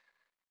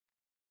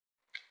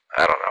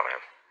 I don't know,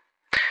 man.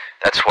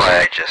 That's why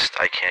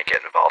I can't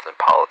get involved in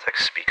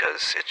politics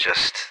because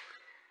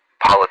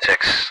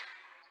politics,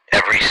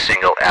 every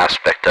single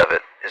aspect of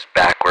it is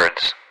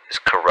backwards, is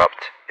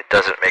corrupt. It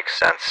doesn't make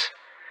sense.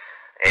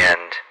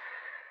 And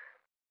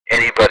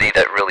anybody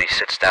that really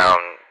sits down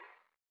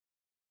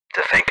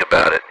to think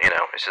about it,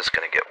 is just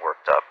going to get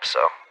worked up. So,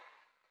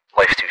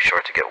 life's too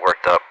short to get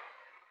worked up.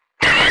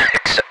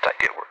 Except I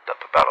get worked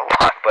up about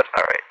a lot, but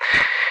alright.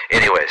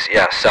 Anyways,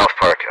 yeah, South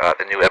Park,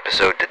 the new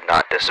episode did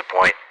not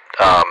disappoint.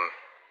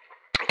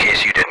 In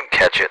case you didn't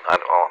catch it, I'm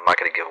not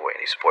going to give away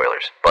any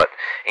spoilers, but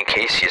in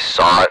case you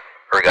saw it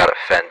or got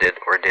offended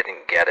or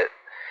didn't get it,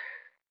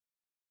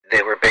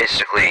 they were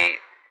basically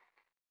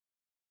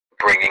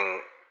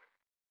bringing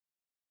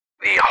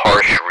the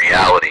harsh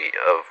reality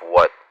of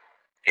what,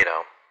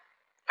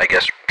 I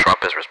guess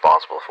Trump is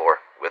responsible for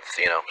with,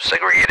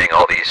 segregating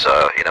all these,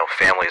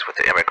 families with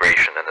the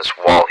immigration and this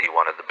wall he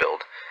wanted to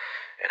build,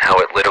 and how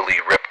it literally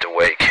ripped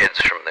away kids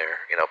from their,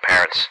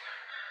 parents,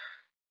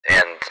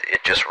 and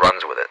it just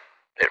runs with it.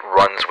 It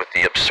runs with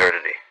the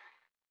absurdity.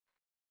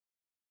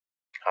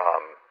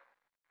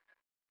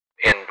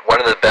 And one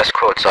of the best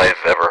quotes I've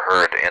ever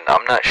heard, and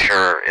I'm not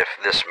sure if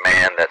this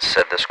man that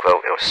said this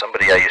quote, it was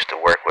somebody I used to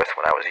work with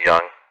when I was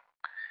young.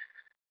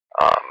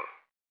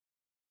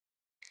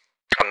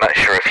 I'm not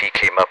sure if he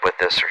came up with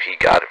this or he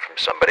got it from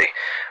somebody,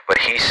 but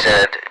he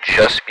said,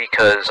 just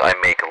because I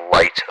make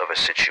light of a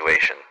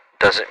situation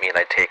doesn't mean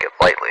I take it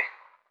lightly.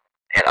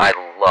 And I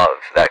love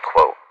that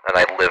quote, and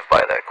I live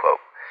by that quote,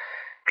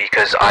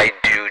 because I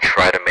do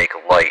try to make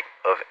light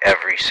of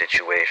every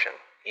situation,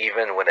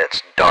 even when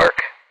it's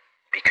dark,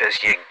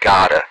 because you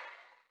gotta,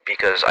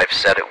 because I've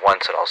said it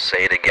once and I'll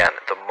say it again,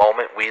 the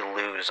moment we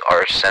lose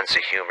our sense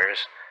of humor,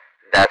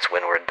 that's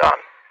when we're done.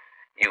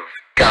 You've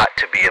got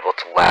to be able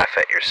to laugh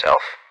at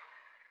yourself.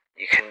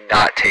 You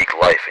cannot take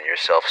life and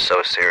yourself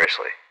so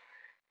seriously.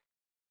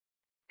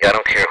 Yeah, I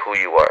don't care who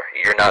you are.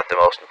 You're not the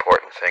most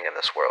important thing in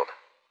this world.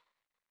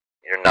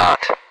 You're not.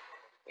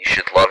 You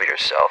should love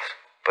yourself.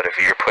 But if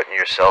you're putting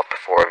yourself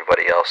before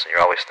everybody else and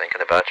you're always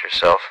thinking about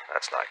yourself,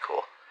 that's not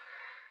cool.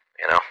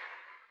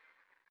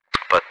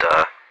 But,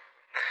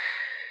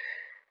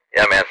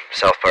 yeah, man,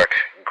 South Park,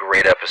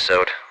 great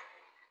episode.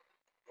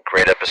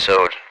 Great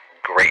episode.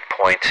 Great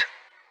point.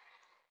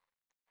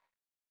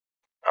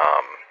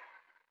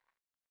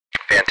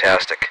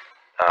 Fantastic.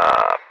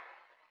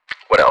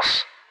 What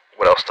else?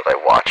 What else did I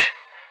watch?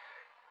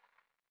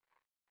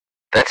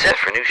 That's it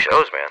for new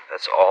shows, man.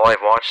 That's all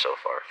I've watched so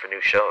far for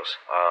new shows.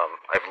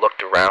 I've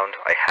looked around.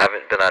 I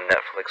haven't been on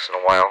Netflix in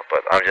a while,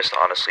 but I'm just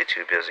honestly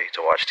too busy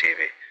to watch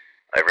TV.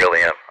 I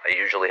really am. I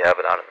usually have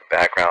it on in the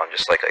background,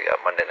 just like I got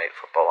Monday Night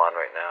Football on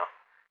right now.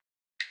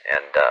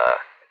 And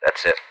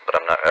that's it. But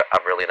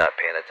I'm really not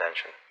paying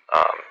attention.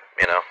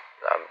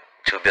 I'm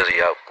too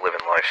busy out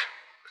living life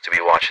to be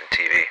watching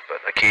TV,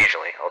 but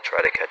occasionally I'll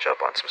try to catch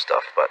up on some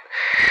stuff. But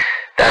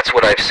that's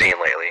what I've seen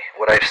lately.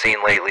 What I've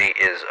seen lately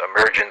is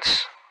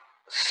Emergence,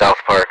 South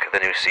Park, the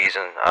new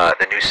season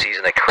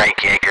of Crank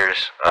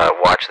Yankers.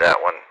 Watch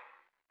that one.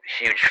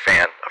 Huge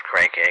fan of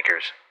Crank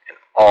Yankers and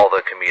all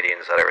the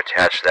comedians that are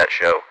attached to that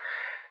show.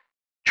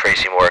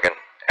 Tracy Morgan,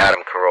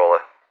 Adam Carolla,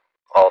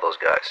 all those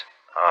guys.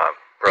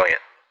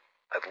 Brilliant.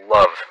 I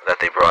love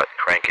that they brought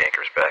Crank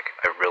Yankers back.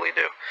 I really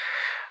do.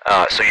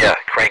 So yeah,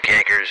 Crank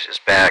Yankers is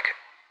back.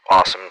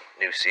 Awesome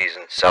new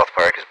season. South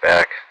Park is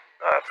back.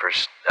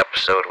 First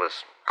episode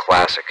was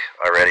classic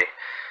already.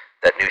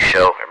 That new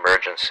show,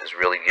 Emergence, is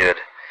really good.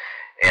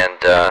 And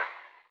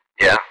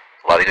yeah,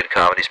 a lot of good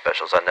comedy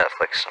specials on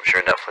Netflix. I'm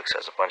sure Netflix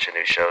has a bunch of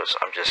new shows.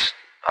 I'm just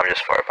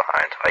far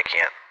behind. I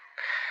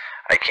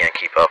can't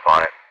keep up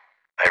on it.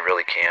 I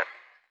really can't.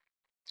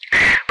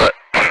 But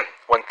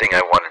one thing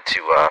I wanted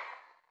to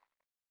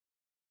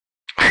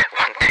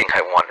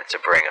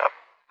bring up.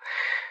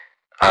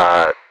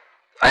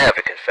 I have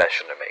a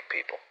confession to make,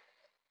 people.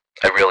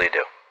 I really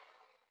do.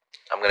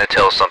 I'm going to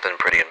tell something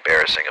pretty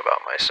embarrassing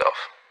about myself.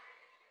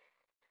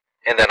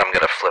 And then I'm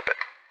going to flip it.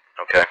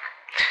 Okay?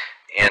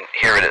 And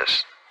here it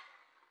is.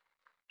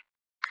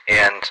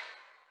 And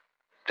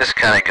this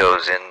kind of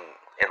goes in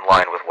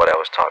line with what I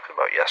was talking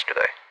about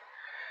yesterday.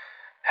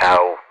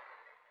 How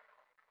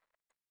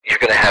you're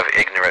going to have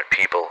ignorant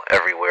people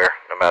everywhere,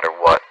 no matter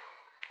what.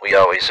 We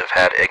always have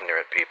had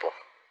ignorant people.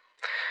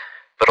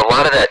 But a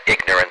lot of that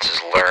ignorance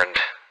is learned.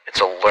 It's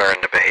a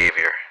learned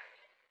behavior.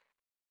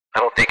 I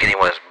don't think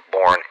anyone is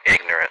born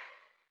ignorant.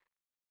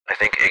 I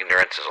think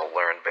ignorance is a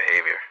learned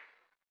behavior.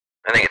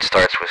 I think it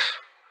starts with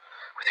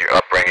your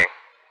upbringing.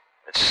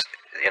 It's,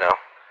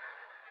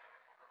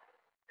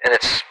 And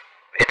it's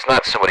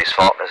not somebody's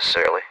fault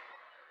necessarily.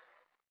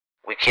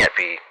 We can't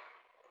be.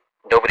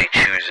 Nobody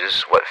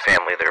chooses what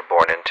family they're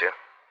born into.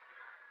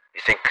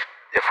 You think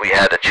if we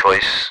had a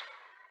choice,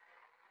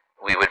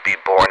 we would be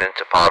born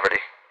into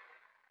poverty?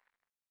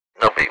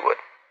 Nobody would.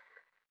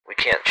 We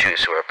can't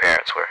choose who our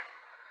parents were.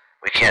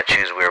 We can't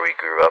choose where we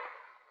grew up.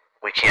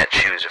 We can't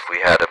choose if we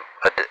had a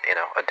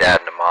dad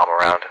and a mom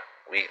around.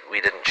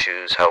 We didn't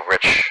choose how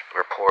rich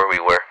or poor we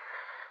were,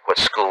 what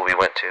school we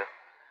went to.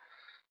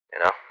 You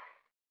know,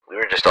 we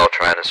were just all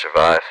trying to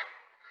survive,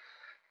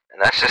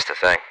 and that's just the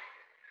thing.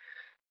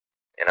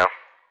 You know,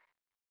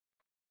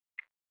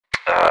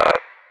 uh,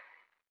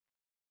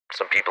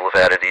 some people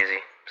have had it easy,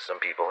 some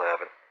people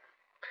haven't.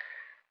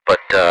 But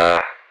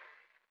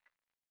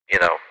you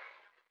know,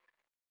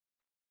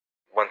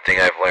 one thing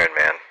I've learned,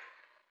 man,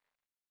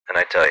 and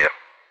I tell you,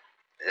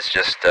 it's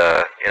just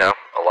a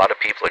lot of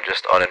people are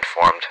just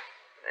uninformed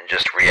and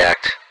just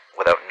react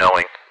without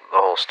knowing the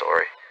whole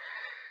story.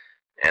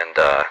 And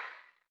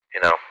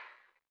you know,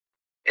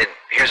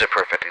 here's a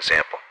perfect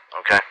example.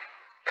 Okay.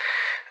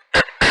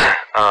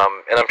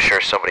 And I'm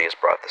sure somebody has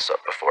brought this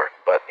up before,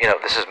 but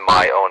this is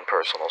my own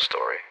personal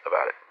story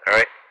about it. All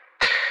right,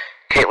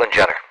 Caitlyn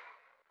Jenner,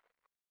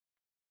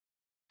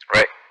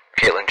 right?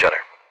 Caitlyn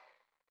Jenner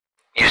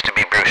used to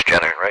be Bruce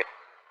Jenner, right?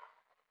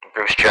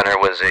 Bruce Jenner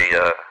was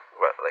a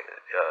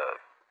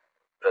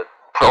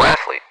pro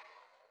athlete,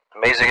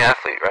 amazing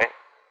athlete, right?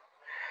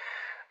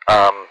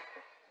 Um,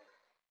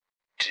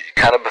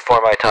 Kind of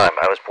before my time.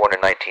 I was born in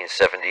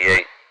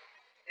 1978,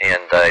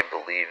 and I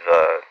believe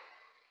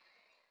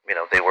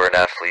they were an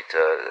athlete,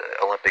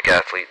 Olympic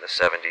athlete in the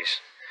 70s.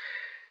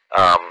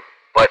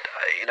 But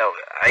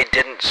I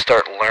didn't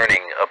start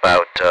learning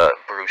about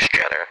Bruce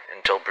Jenner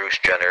until Bruce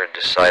Jenner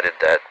decided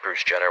that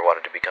Bruce Jenner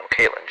wanted to become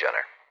Caitlyn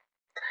Jenner.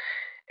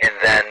 And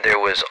then there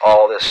was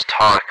all this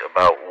talk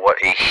about what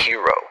a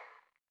hero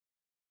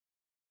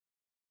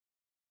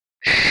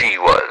she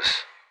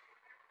was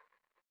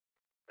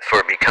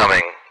for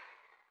becoming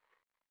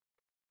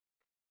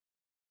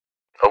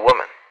a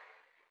woman.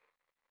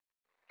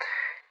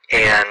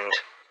 And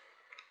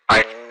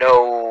I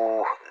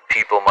know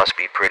people must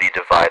be pretty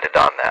divided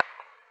on that.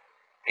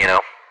 You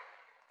know,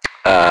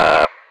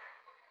 uh,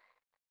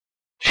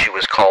 she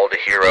was called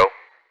a hero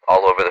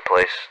all over the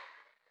place,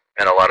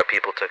 and a lot of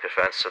people took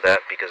offense to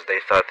that because they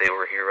thought they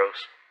were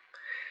heroes.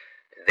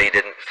 They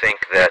didn't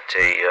think that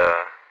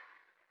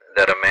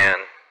a man,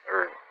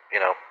 or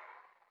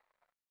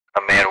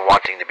a man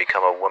wanting to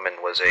become a woman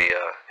was a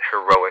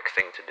heroic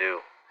thing to do.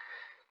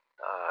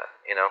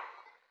 You know,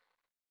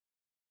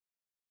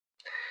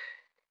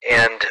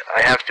 and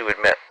I have to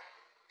admit,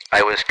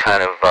 I was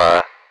kind of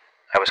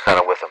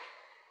with him.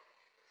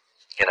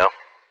 You know,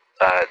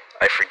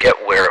 I forget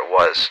where it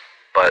was,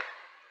 but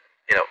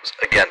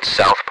again,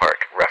 South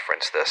Park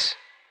referenced this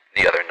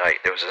the other night.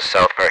 There was a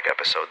South Park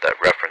episode that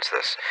referenced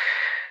this.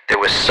 There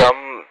was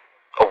some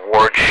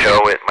award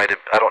show. It might have,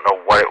 I don't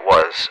know what it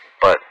was,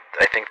 but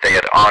I think they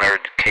had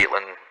honored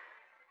Caitlyn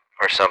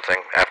or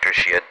something after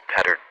she had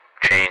had her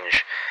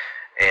change,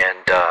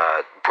 and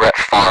Brett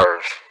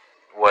Favre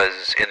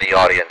was in the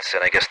audience,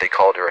 and I guess they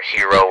called her a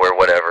hero or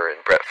whatever,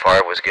 and Brett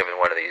Favre was given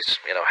one of these,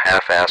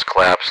 half-ass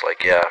claps,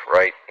 like, yeah,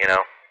 right,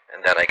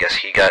 and then I guess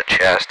he got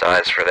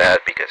chastised for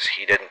that because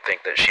he didn't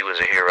think that she was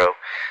a hero,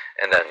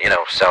 and then,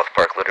 South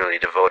Park literally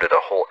devoted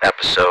a whole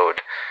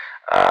episode,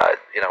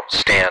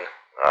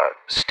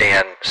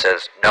 Stan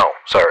says, no,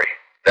 sorry,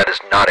 that is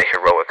not a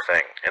heroic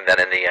thing, and then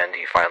in the end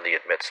he finally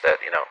admits that,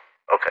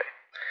 okay,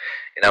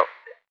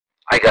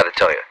 I gotta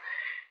tell you,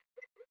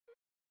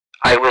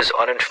 I was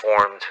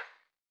uninformed.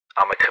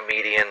 I'm a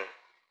comedian.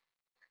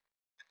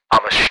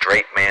 I'm a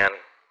straight man.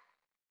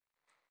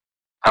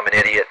 I'm an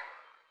idiot.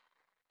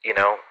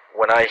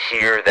 When I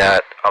hear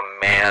that a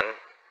man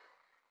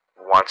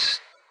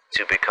wants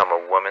to become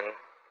a woman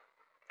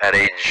at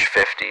age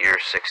 50 or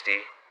 60,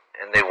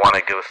 and they want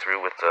to go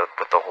through with the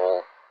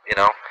whole,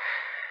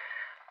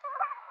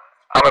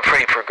 I'm a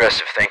pretty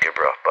progressive thinker,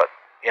 bro, but,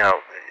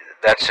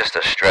 that's just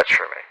a stretch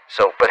for me.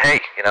 So, but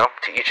hey,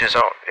 to each his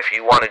own. If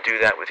you want to do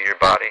that with your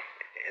body,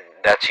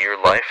 that's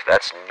your life,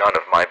 that's none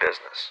of my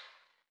business.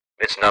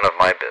 It's none of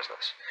my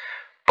business.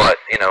 But,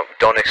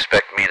 don't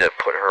expect me to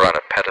put her on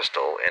a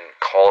pedestal and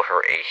call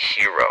her a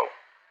hero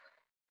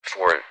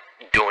for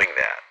doing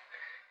that.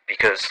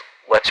 Because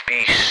let's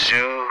be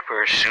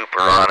super,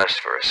 super honest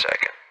for a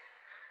second.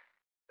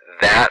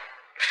 That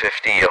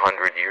 50,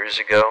 100 years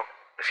ago,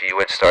 if you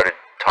had started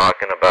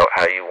talking about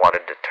how you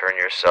wanted to turn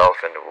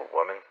yourself into a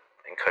woman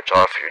and cut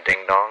off your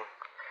ding-dong,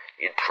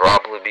 you'd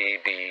probably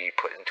be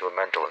put into a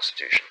mental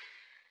institution.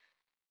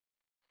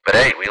 But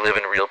hey, we live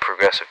in real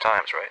progressive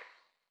times, right?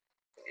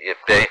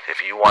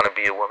 If you want to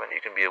be a woman,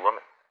 you can be a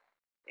woman.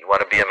 You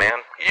want to be a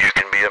man, you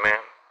can be a man.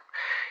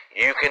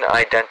 You can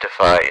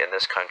identify in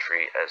this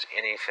country as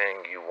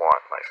anything you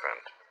want, my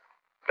friend.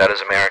 That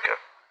is America.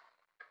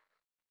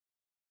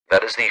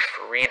 That is the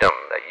freedom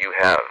that you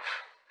have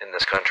in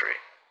this country.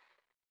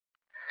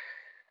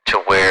 To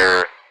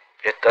where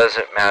it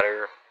doesn't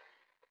matter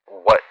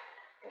what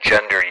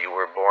gender you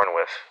were born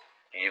with.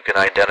 you can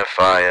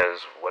identify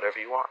as whatever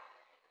you want.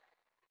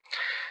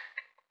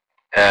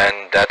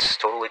 And that's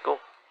totally cool.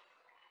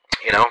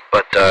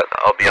 But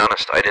I'll be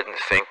honest, I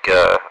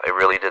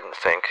really didn't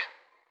think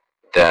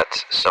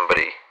that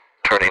somebody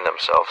turning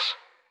themselves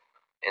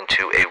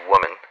into a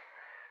woman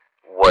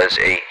was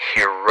a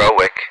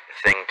heroic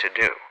thing to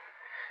do.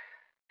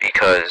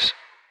 Because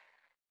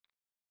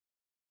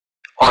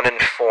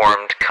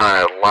uninformed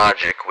kind of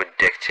logic would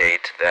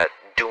dictate that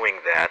doing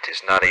that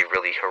is not a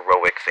really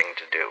heroic thing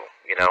to do.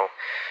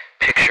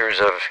 Pictures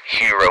of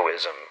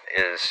heroism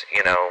is,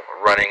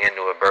 running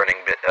into a burning,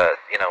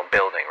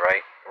 building,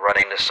 right?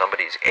 Running to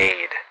somebody's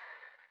aid.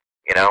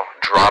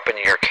 Dropping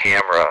your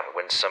camera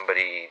when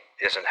somebody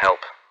isn't help.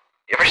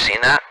 You ever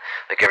seen that?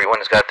 Like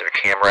everyone's got their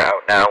camera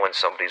out now when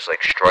somebody's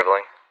like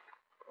struggling.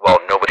 Well,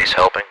 nobody's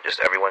helping. Just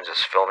everyone's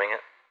just filming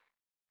it.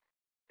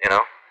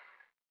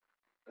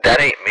 That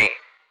ain't me.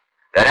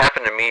 That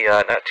happened to me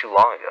not too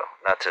long ago.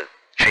 Not to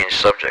change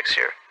subjects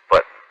here,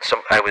 but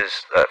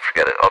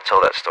forget it. I'll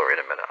tell that story in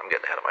a minute. I'm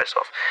getting ahead of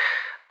myself.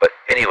 But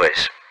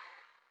anyways,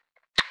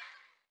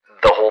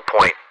 the whole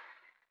point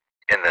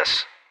in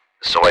this,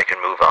 so I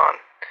can move on,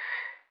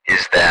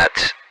 is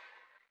that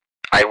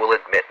I will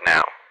admit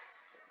now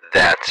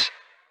that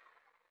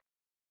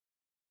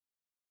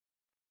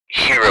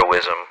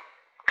heroism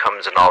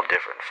comes in all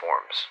different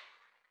forms.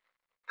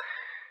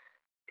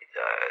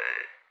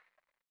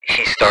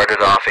 He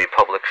started off a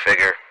public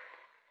figure,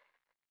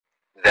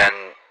 then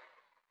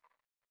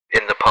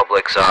in the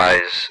public's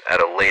eyes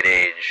at a late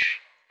age,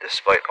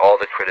 despite all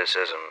the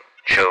criticism,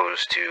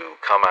 chose to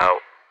come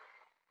out,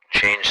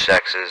 change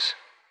sexes.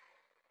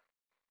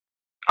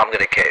 I'm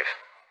gonna cave.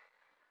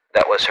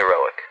 That was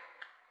heroic.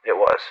 It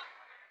was.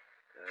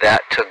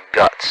 That took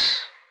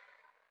guts.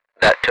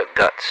 That took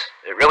guts.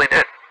 It really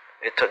did.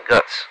 It took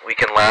guts. We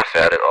can laugh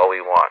at it all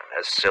we want,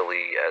 as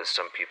silly as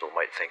some people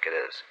might think it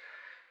is.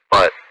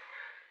 But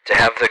to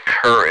have the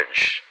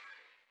courage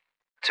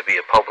to be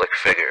a public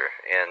figure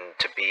and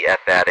to be at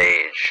that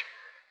age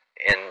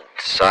and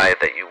decide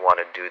that you want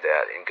to do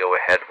that and go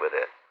ahead with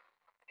it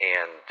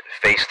and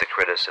face the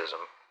criticism.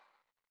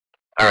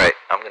 Alright,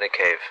 I'm gonna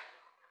cave.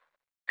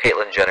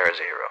 Caitlyn Jenner is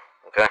a hero,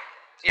 okay?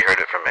 You heard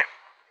it from me.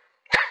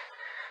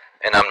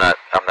 And I'm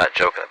not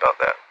joking about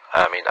that.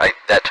 I mean,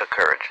 that took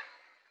courage.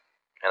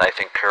 And I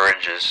think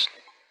courage is,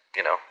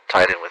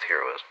 tied in with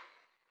heroism.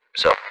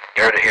 So,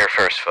 you heard it here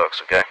first,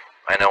 folks, okay?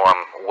 I know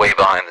I'm way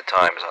behind the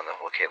times on the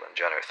whole Caitlyn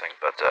Jenner thing,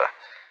 but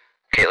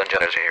Caitlyn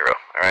Jenner's a hero,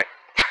 alright?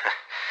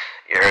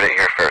 You heard it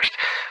here first.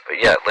 But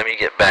yeah, let me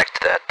get back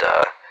to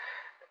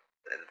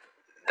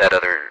that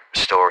other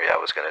story I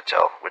was going to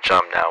tell, which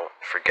I'm now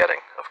forgetting,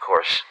 of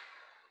course.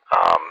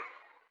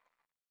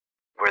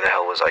 Where the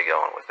hell was I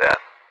going with that?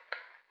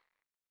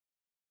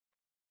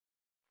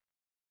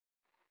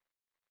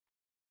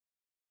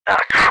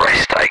 Ah,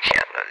 Christ, I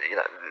can't.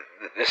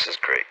 This is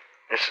great.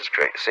 This is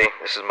great. See,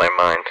 this is my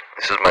mind.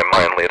 This is my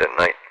mind late at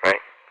night, right?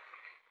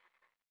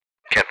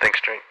 Can't think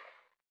straight.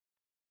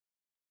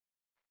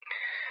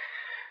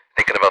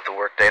 Thinking about the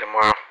work day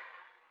tomorrow.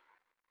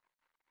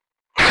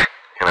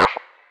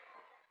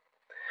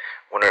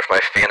 Wonder if my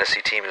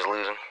fantasy team is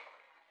losing.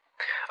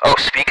 Oh,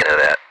 speaking of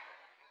that,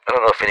 I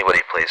don't know if anybody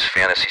plays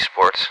fantasy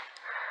sports.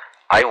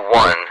 I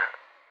won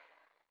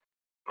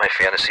my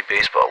fantasy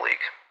baseball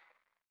league.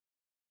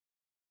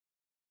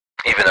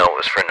 Even though it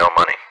was for no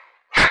money.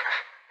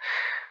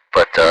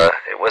 But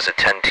it was a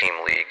 10-team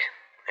league,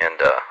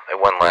 and I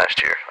won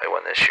last year. I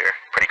won this year.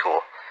 Pretty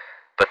cool.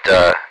 But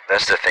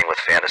that's the thing with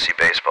fantasy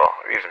baseball,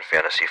 or even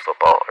fantasy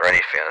football, or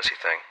any fantasy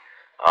thing.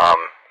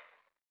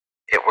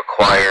 It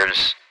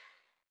requires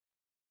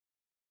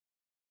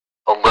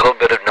a little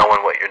bit of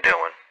knowing what you're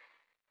doing,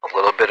 a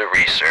little bit of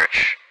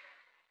research,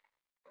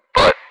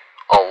 but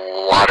a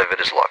lot of it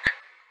is luck.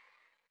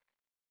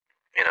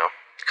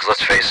 Because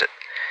let's face it,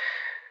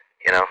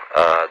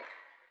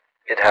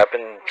 it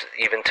happened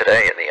even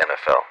today in the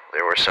NFL.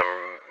 There were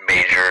some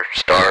major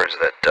stars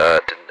that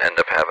didn't end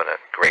up having a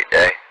great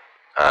day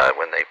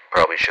when they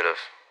probably should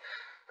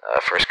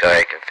have. First guy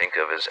I can think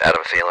of is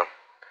Adam Thielen,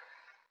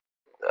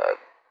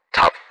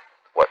 top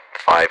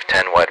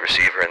 5'10" wide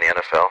receiver in the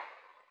NFL.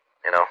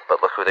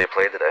 But look who they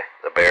played today,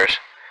 the Bears.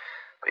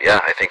 But yeah,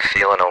 I think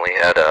Thielen only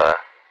had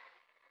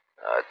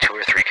 2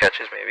 or 3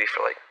 catches maybe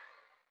for like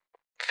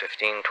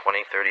 15,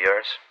 20, 30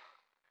 yards.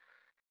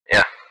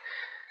 Yeah.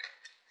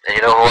 And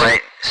you know who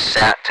I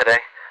sat today?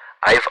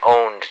 I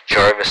owned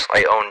Jarvis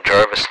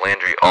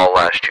Landry all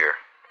last year,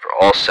 for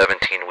all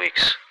 17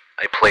 weeks.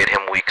 I played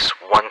him weeks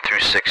 1 through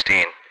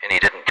 16, and he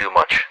didn't do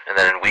much. And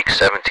then in week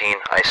 17,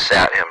 I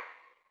sat him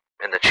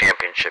in the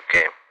championship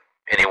game,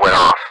 and he went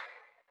off.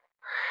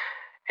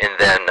 And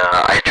then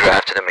I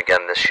drafted him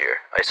again this year.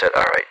 I said,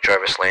 alright,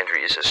 Jarvis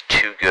Landry is just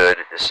too good.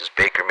 This is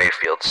Baker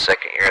Mayfield's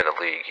second year in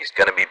the league. He's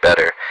going to be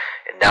better.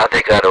 And now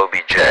they got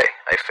OBJ.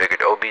 I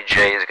figured OBJ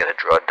is going to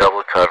draw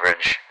double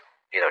coverage.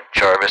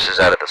 Jarvis is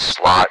out of the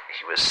slot.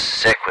 He was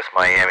sick with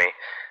Miami.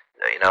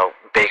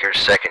 Baker's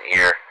second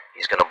year,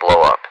 he's going to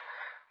blow up.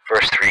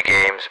 First 3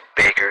 games,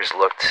 Baker's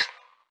looked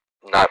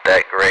not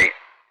that great.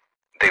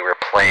 They were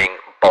playing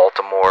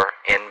Baltimore,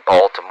 in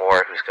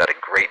Baltimore, who's got a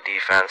great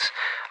defense.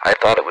 I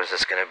thought it was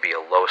just going to be a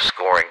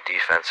low-scoring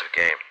defensive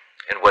game.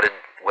 And what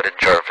did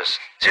Jarvis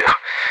do?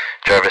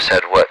 Jarvis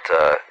had what?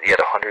 He had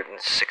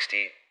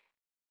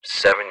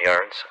 167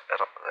 yards.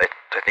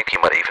 I think he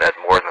might have even had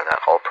more than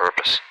that,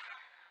 all-purpose.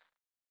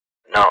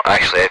 No,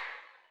 actually,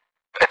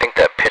 I think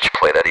that pitch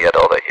play that he had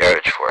all that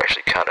yardage for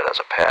actually counted as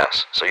a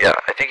pass. So yeah,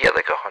 I think he had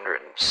like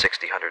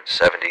 160,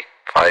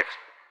 175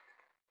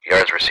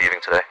 yards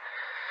receiving today.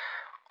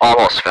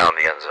 Almost found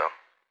the end zone,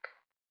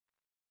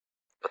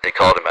 but they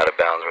called him out of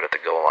bounds right at the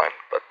goal line.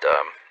 But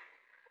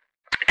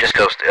it just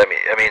goes to, I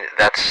mean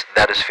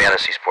that is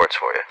fantasy sports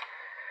for you.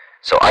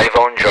 So I've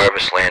owned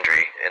Jarvis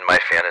Landry in my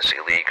fantasy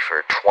league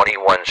for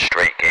 21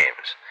 straight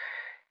games,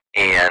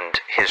 and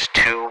his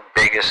two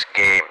biggest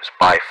games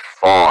by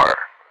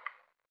far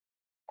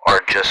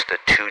are just the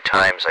two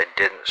times I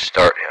didn't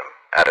start him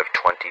out of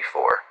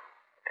 24.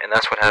 And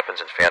that's what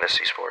happens in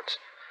fantasy sports.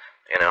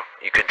 You know,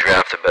 you could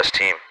draft the best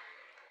team,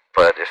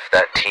 but if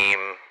that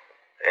team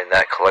and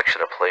that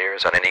collection of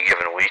players on any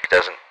given week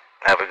doesn't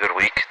have a good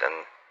week,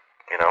 then,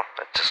 you know,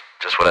 that's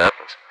just what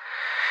happens.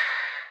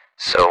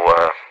 So,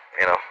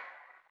 you know,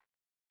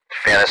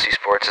 fantasy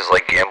sports is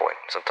like gambling.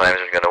 Sometimes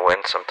you're going to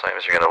win,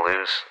 sometimes you're going to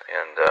lose,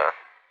 and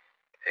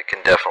it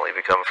can definitely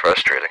become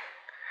frustrating.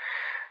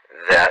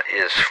 That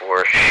is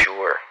for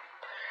sure.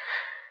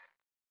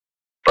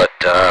 But,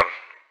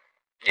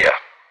 yeah,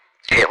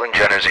 Caitlyn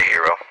Jenner's a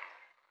hero,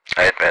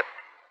 I admit.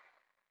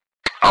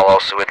 I'll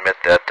also admit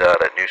that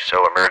that new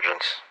show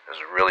Emergence is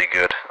really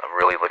good. I'm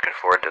really looking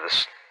forward to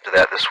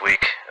that this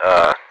week.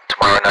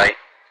 Tomorrow night.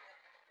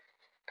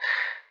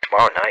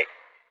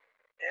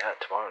 Yeah,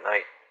 tomorrow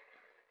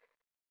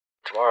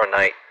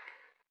night.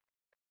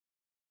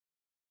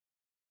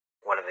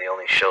 One of the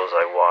only shows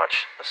I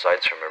watch,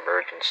 aside from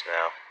Emergence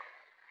now.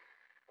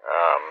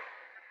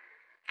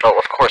 Oh,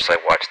 of course I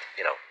watched,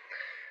 you know,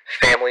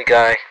 Family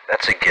Guy.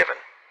 That's a given.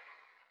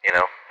 You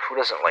know, who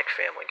doesn't like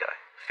Family Guy?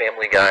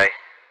 Family Guy,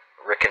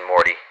 Rick and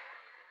Morty,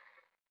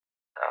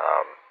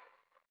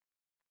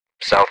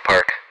 South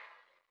Park.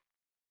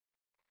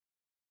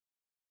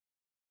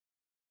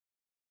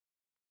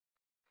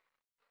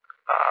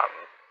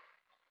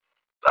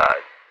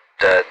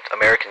 The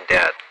American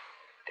Dad,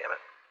 damn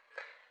it,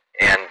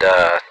 and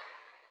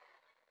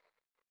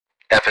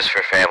F is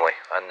for Family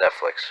on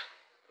Netflix.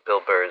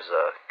 Bill Burr's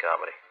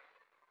comedy,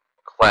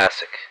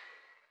 classic.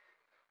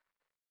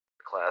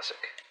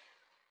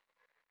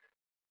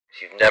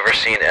 If you've never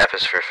seen F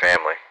is for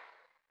Family,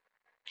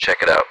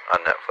 check it out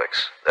on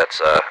Netflix.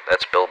 That's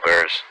Bill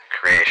Burr's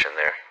creation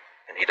there,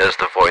 and he does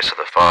the voice of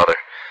the father,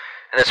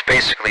 and it's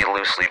basically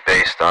loosely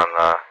based on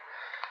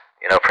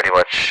you know, pretty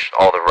much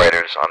all the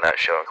writers on that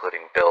show,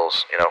 including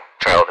Bill's, you know,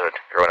 childhood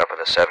growing up in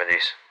the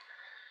 70s.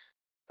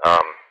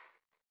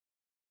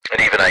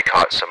 And even I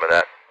caught some of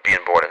that,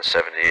 being born in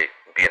 78,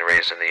 being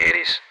raised in the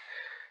 80s.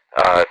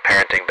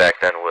 Parenting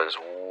back then was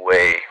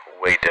way,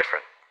 way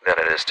different than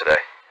it is today.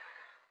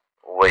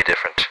 Way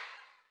different.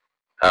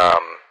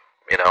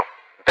 You know,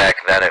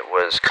 back then it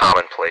was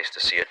commonplace to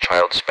see a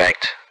child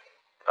spanked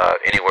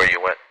anywhere you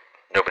went.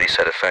 Nobody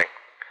said a thing.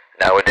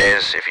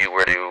 Nowadays, if you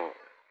were to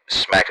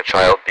smack a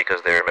child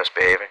because they were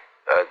misbehaving,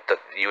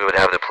 you would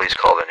have the police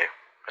called on you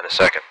in a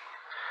second.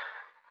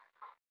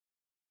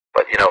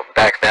 But, you know,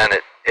 back then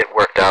it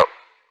worked out,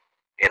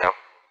 you know.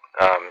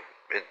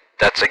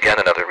 That's again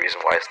another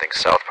reason why I think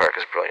South Park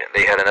is brilliant.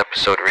 They had an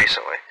episode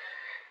recently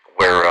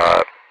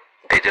where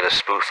they did a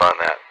spoof on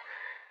that.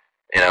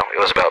 You know, it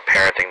was about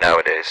parenting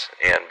nowadays,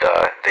 and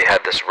they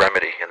had this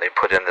remedy, and they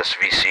put in this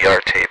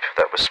VCR tape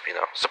that was, you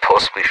know,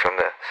 supposedly from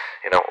the,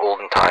 you know,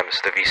 olden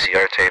times, the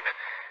VCR tape,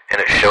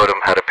 and it showed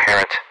them how to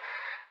parent.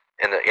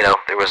 And, you know,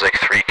 there was like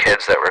 3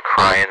 kids that were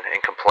crying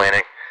and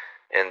complaining,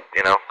 and,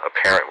 you know, a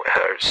parent,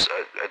 or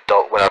an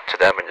adult went up to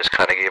them and just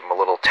kind of gave them a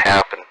little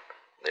tap, and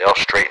they all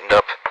straightened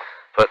up.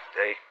 But,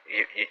 hey,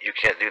 you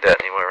can't do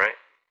that anymore, right?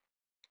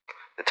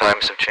 The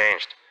times have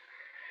changed.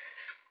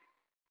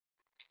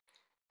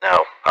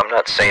 Now, I'm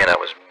not saying I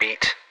was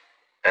beat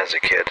as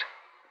a kid,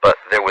 but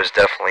there was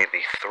definitely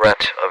the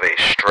threat of a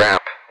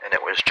strap, and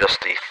it was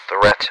just the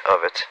threat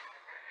of it.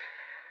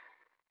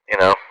 You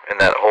know, and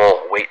that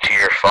whole wait till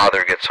your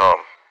father gets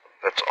home.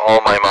 That's all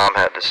my mom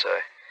had to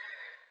say.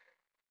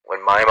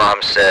 When my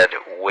mom said,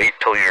 wait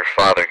till your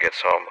father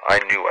gets home, I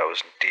knew I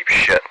was in deep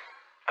shit.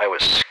 I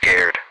was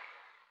scared.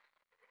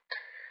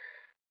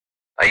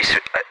 I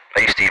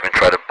used to even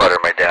try to butter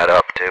my dad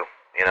up, too,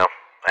 you know.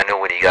 I knew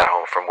when he got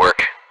home from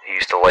work, he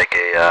used to like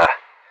a,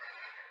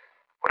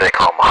 what do they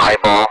call them, a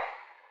highball?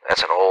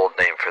 That's an old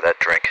name for that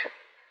drink.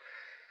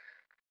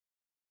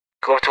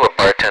 Go up to a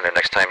bartender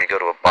next time you go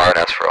to a bar and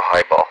ask for a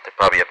highball. They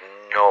probably have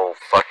no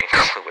fucking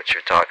clue what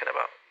you're talking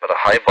about. But a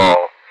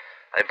highball,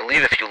 I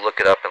believe if you look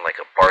it up in like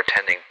a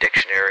bartending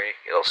dictionary,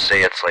 it'll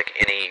say it's like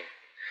any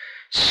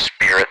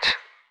spirit,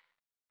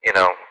 you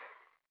know,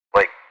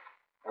 like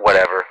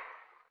whatever,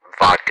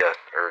 vodka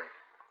or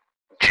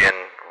gin,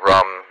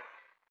 rum,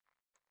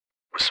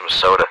 with some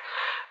soda.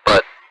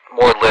 But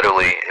more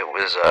literally, it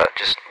was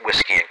just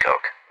whiskey and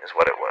Coke is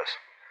what it was.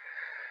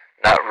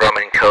 Not rum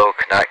and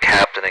coke, not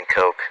Captain and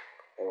Coke,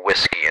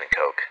 whiskey and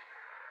Coke.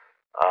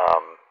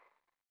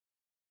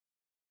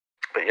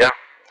 But yeah,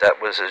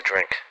 that was his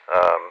drink.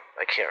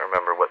 I can't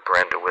remember what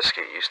brand of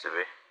whiskey it used to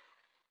be.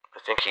 I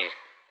think he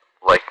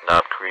liked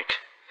Knob Creek,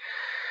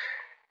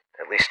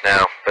 at least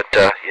now. But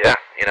yeah,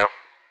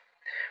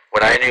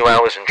 when I knew I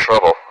was in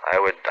trouble, I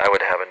would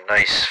have a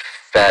nice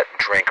fat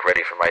drink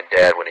ready for my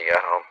dad when he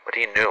got home. But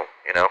he knew,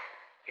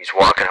 he's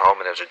walking home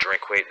and there's a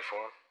drink waiting for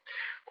him.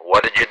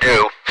 What did you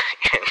do?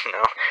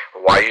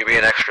 Why are you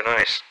being extra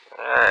nice?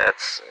 I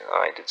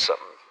did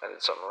something. I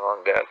did something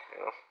wrong, Dad.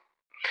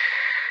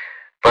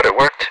 But it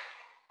worked.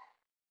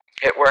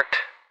 It worked.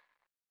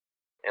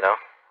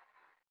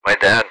 My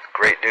dad,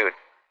 great dude.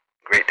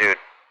 Great dude.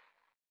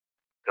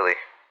 Really,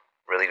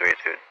 really great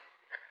dude.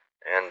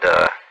 And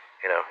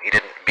he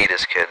didn't beat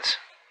his kids,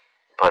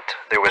 but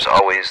there was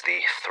always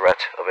the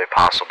threat of a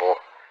possible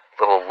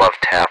little love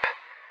tap,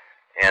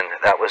 and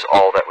that was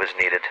all that was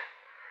needed.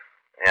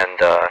 And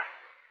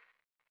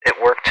it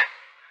worked.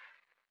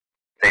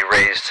 They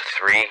raised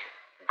 3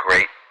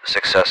 great,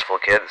 successful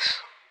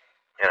kids,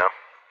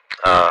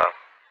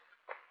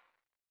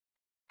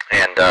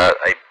 and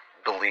I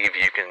believe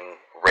you can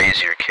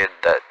raise your kid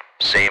that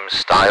same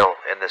style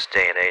in this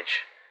day and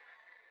age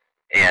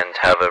and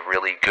have a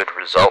really good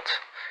result.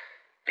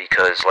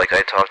 Because, like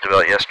I talked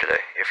about yesterday,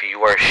 if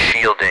you are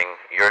shielding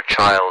your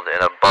child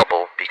in a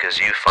bubble because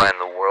you find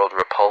the world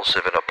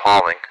repulsive and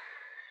appalling,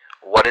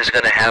 what is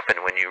going to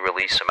happen when you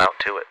release them out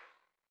to it?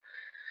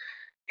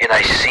 And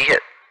I see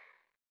it.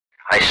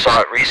 I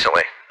saw it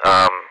recently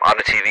on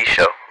a TV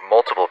show.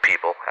 Multiple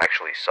people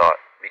actually saw it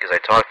because I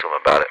talked to them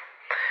about it.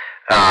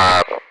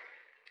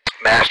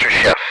 Master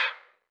Chef.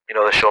 You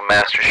know the show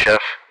Master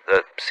Chef?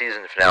 The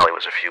season finale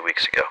was a few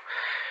weeks ago.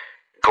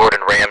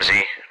 Gordon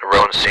Ramsay,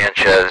 Ron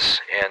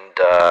Sanchez, and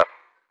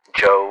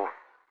Joe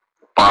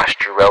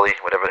Boscharelli,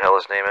 whatever the hell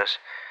his name is.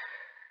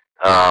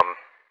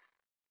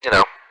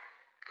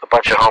 A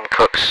bunch of home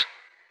cooks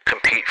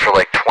compete for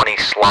like 20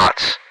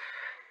 slots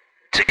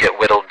to get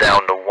whittled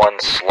down to one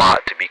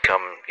slot to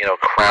become,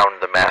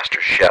 crowned the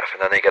master chef.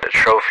 And then they get a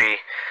trophy.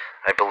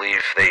 I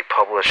believe they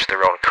publish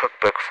their own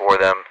cookbook for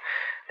them,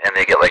 and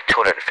they get like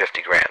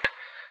 $250,000.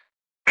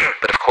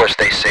 But of course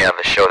they say on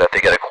the show that they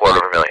get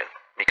 $250,000.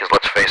 Because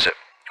let's face it,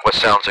 what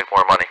sounds like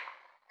more money?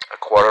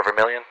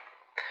 $250,000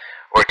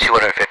 or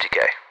 $250K,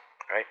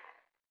 right?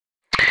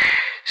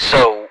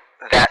 So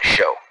that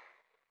show,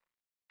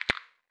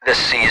 this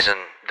season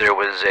there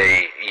was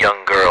a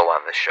young girl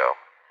on the show.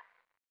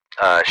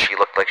 She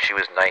looked like she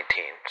was 19,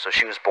 so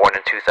she was born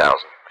in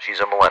 2000. She's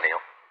a millennial.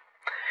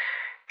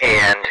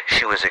 And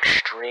she was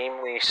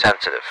extremely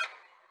sensitive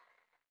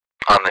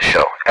on the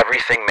show.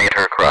 Everything made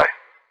her cry.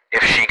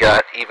 If she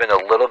got even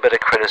a little bit of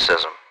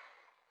criticism,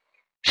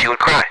 she would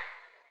cry.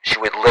 She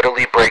would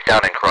literally break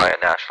down and cry on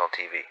national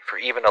TV for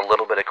even a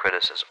little bit of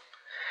criticism.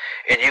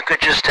 And you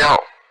could just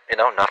tell,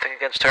 nothing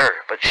against her,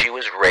 but she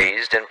was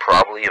raised in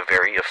probably a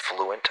very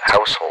affluent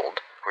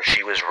household where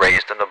she was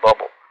raised in a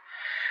bubble,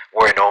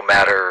 where no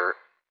matter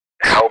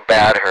how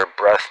bad her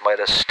breath might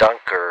have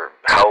stunk or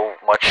how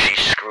much she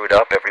screwed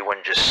up, everyone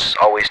just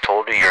always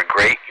told her, you're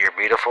great, you're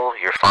beautiful,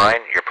 you're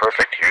fine, you're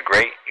perfect, you're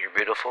great, you're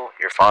beautiful,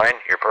 you're fine,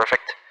 you're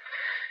perfect.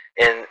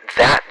 And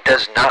that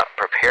does not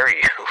prepare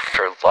you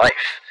for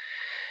life.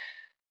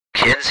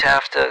 Kids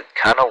have to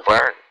kind of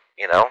learn,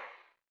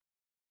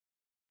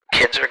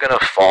 Kids are going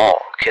to fall.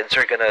 Kids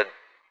are going to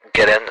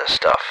get into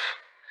stuff.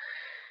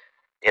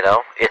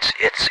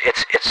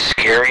 It's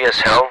scary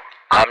as hell.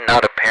 I'm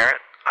not a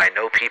parent. I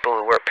know people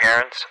who are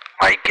parents.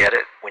 I get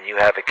it. When you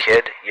have a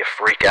kid, you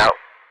freak out.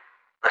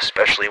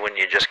 Especially when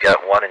you just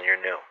got one and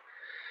you're new.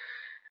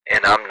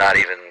 And I'm not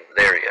even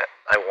there yet.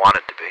 I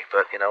wanted to be,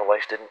 but,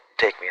 life didn't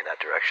take me in that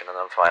direction, and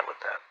I'm fine with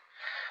that.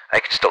 I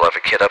can still have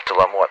a kid up till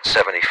I'm,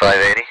 75,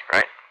 80,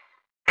 right?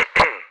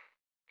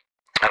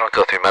 I don't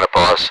go through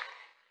menopause.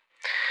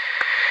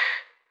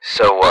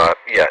 So,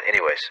 yeah,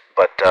 anyways,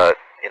 but,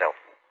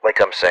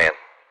 like I'm saying,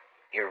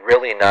 you're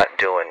really not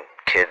doing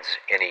kids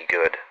any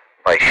good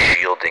by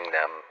shielding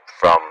them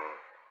from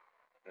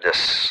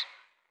this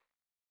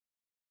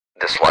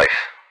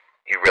life.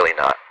 You're really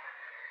not.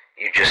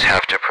 You just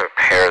have to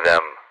prepare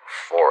them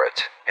for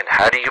it. And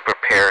how do you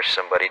prepare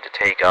somebody to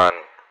take on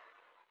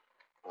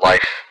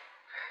life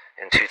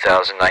in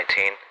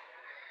 2019?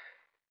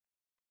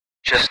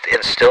 Just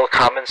instill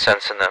common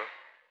sense in them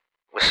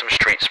with some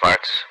street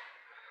smarts.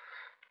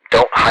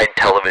 Don't hide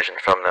television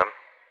from them,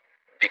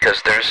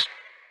 because there's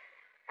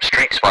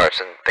street smarts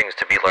and things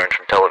to be learned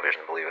from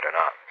television, believe it or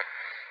not.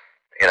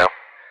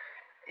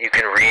 You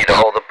can read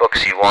all the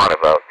books you want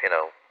about,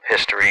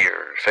 history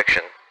or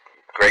fiction.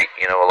 Great,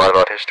 a lot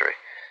about history.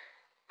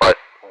 But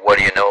what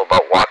do you know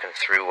about walking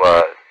through,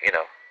 what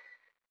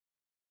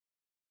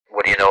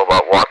do you know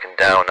about walking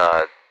down,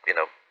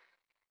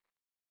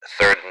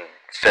 3rd and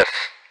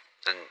 5th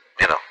and,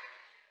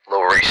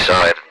 Lower East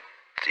Side,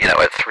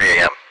 at 3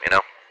 a.m.,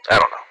 I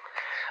don't know.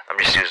 I'm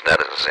just using that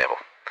as an example.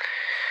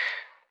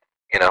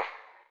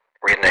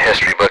 Reading a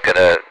history book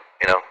and,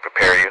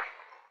 prepare you,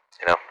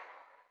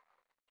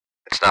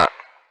 it's not.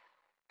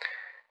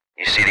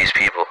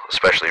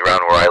 especially around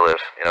where I live,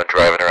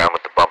 driving around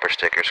with the bumper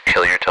stickers,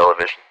 kill your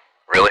television.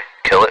 Really?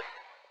 Kill it?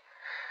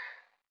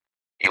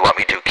 You want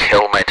me to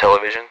kill my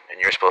television, and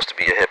you're supposed to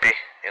be a hippie,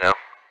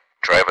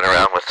 driving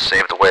around with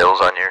Save the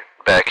Whales on your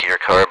back of your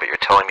car, but you're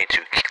telling me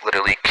to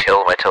literally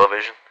kill my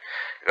television?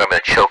 You want me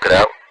to choke it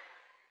out?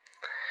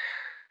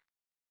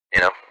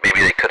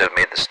 Maybe they could have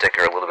made the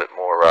sticker a little bit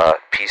more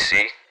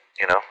PC,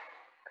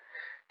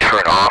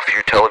 turn off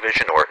your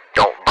television or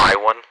don't buy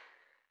one,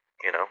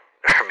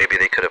 or maybe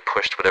they could have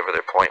pushed whatever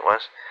their point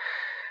was.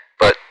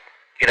 But,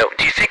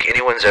 do you think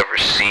anyone's ever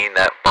seen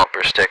that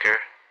bumper sticker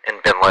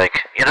and been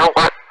like, you know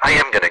what, I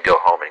am going to go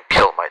home and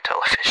kill my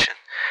television.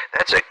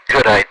 That's a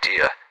good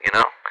idea,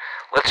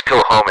 Let's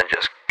go home and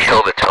just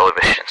kill the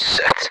television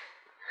set.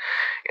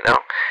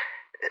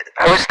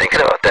 I was thinking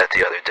about that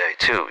the other day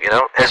too,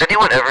 Has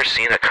anyone ever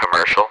seen a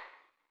commercial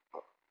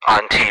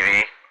on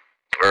TV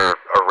or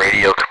a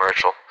radio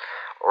commercial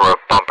or a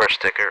bumper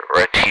sticker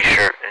or a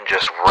t-shirt and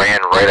just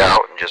ran right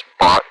out and just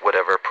bought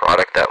whatever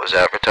product that was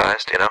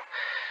advertised,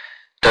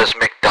 Does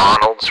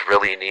McDonald's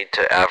really need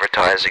to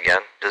advertise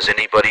again? Does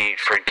anybody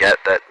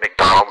forget that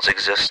McDonald's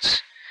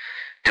exists?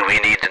 Do we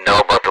need to know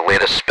about the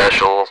latest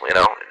special,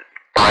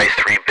 buy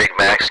 3 Big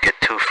Macs,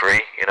 get 2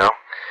 free,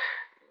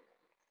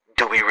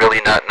 Do we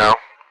really not know?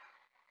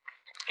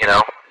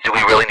 Do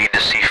we really need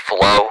to see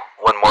Flo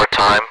one more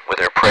time with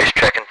their price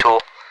checking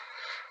tool?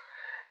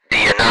 Do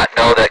you not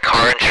know that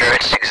car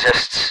insurance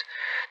exists?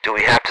 Do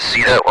we have to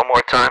see that one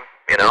more time,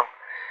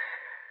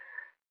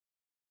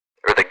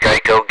 Or the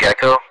Geico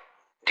Gecko?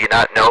 Do you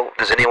not know?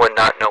 Does anyone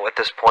not know at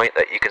this point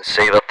that you can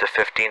save up to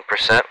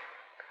 15%?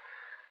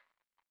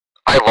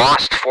 I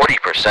lost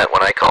 40%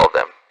 when I called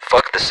them.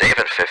 Fuck the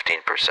saving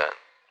 15%.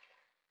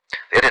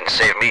 They didn't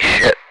save me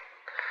shit.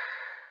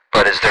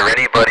 But is there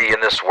anybody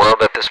in this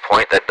world at this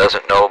point that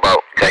doesn't know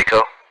about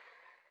Geico?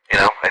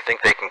 I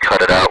think they can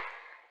cut it out.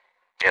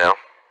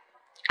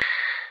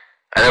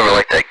 I never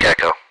liked that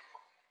gecko.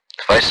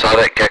 If I saw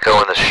that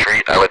gecko in the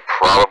street, I would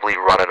probably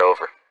run it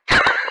over.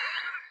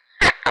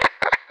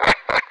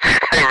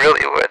 I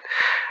really would.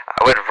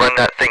 I would run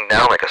that thing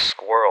down like a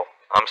squirrel.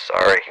 I'm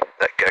sorry.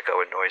 That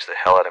gecko annoys the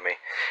hell out of me.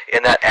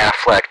 And that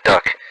Aflac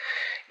duck.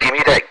 Give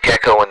me that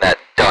gecko and that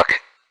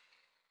duck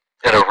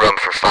in a room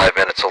for 5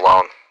 minutes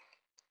alone.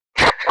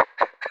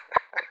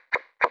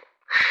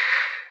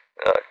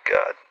 Oh,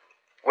 God.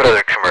 What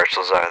other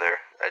commercials are there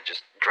that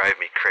just drive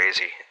me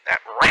crazy? That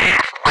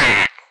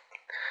rat.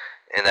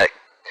 And that,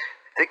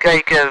 the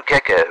Geico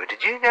Gecko.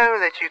 Did you know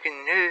that you can...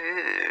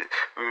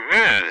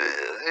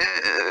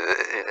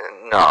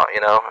 No,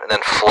 and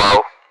then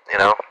Flo,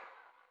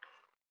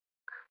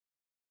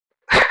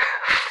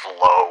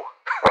 Flo.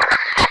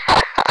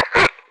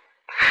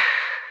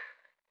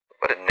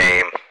 What a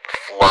name.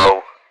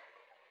 Flo.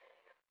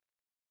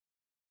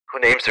 Who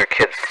names their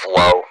kid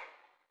Flo?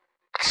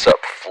 What's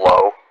up,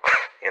 Flo?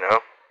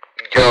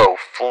 Yo,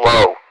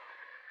 Flo.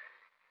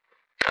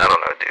 I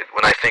don't know, dude.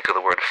 When I think of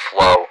the word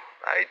flow,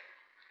 I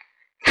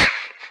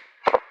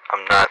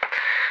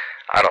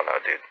don't know,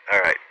 dude.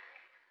 Alright.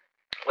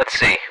 Let's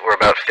see. We're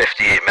about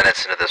 58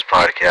 minutes into this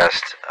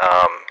podcast.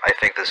 I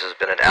think this has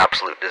been an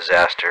absolute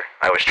disaster.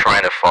 I was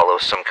trying to follow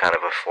some kind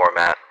of a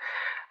format.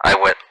 I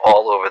went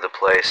all over the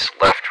place,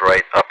 left,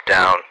 right, up,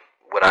 down,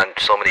 went on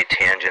so many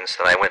tangents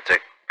that I went to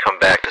come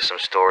back to some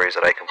stories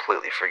that I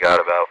completely forgot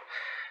about.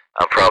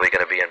 I'm probably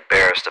going to be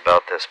embarrassed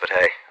about this, but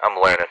hey, I'm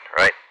learning,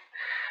 right?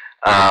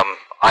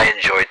 I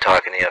enjoyed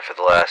talking to you for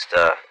the last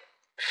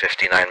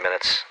 59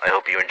 minutes. I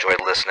hope you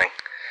enjoyed listening.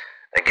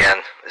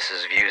 Again, this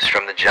is Views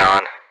from the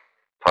John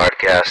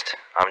podcast.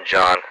 I'm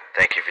John.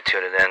 Thank you for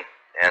tuning in.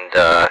 And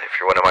if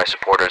you're one of my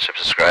supporters or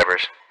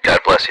subscribers,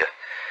 God bless you.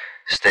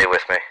 Stay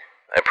with me.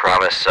 I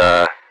promise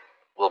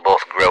we'll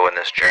both grow in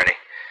this journey.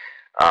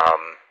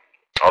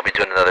 I'll be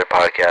doing another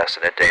podcast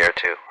in a day or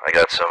two. I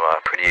got some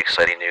pretty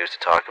exciting news to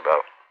talk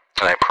about.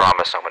 And I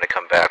promise I'm going to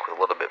come back with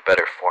a little bit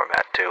better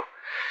format too.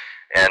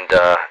 And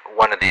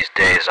one of these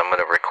days I'm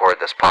going to record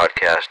this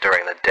podcast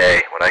during the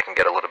day when I can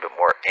get a little bit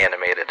more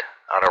animated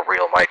on a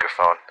real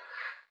microphone.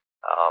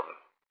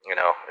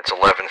 It's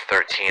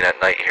 11:13 at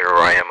night here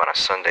where I am on a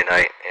Sunday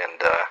night,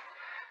 and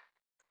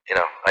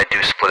I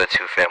do split a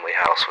 2-family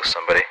house with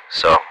somebody,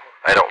 so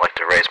I don't like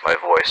to raise my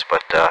voice,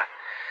 but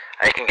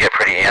I can get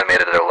pretty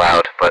animated or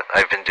loud. But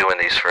I've been doing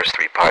these first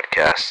 3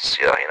 podcasts,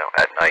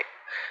 at night,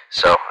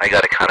 so I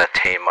got to kind of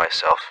tame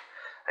myself.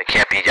 I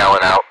can't be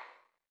yelling out,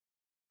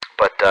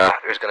 but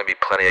there's going to be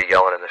plenty of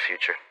yelling in the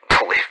future.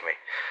 Believe me.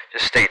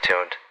 Just stay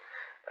tuned.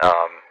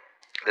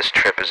 This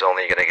trip is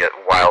only going to get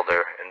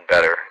wilder and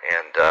better,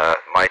 and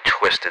my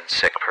twisted,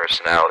 sick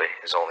personality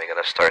is only going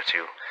to start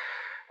to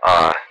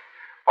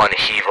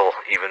unheavel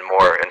even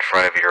more in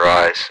front of your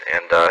eyes,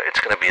 and it's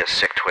going to be a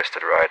sick,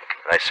 twisted ride,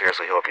 and I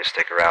seriously hope you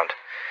stick around.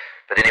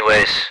 But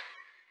anyways,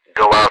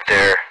 go out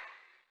there,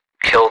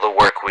 kill the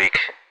work week.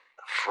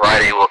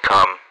 Friday will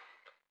come.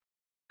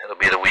 It'll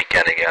be the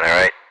weekend again,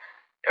 alright?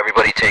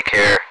 Everybody take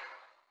care,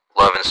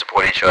 love and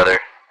support each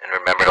other, and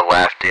remember to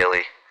laugh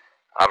daily.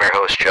 I'm your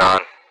host,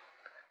 John.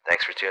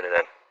 Thanks for tuning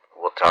in.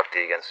 We'll talk to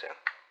you again soon.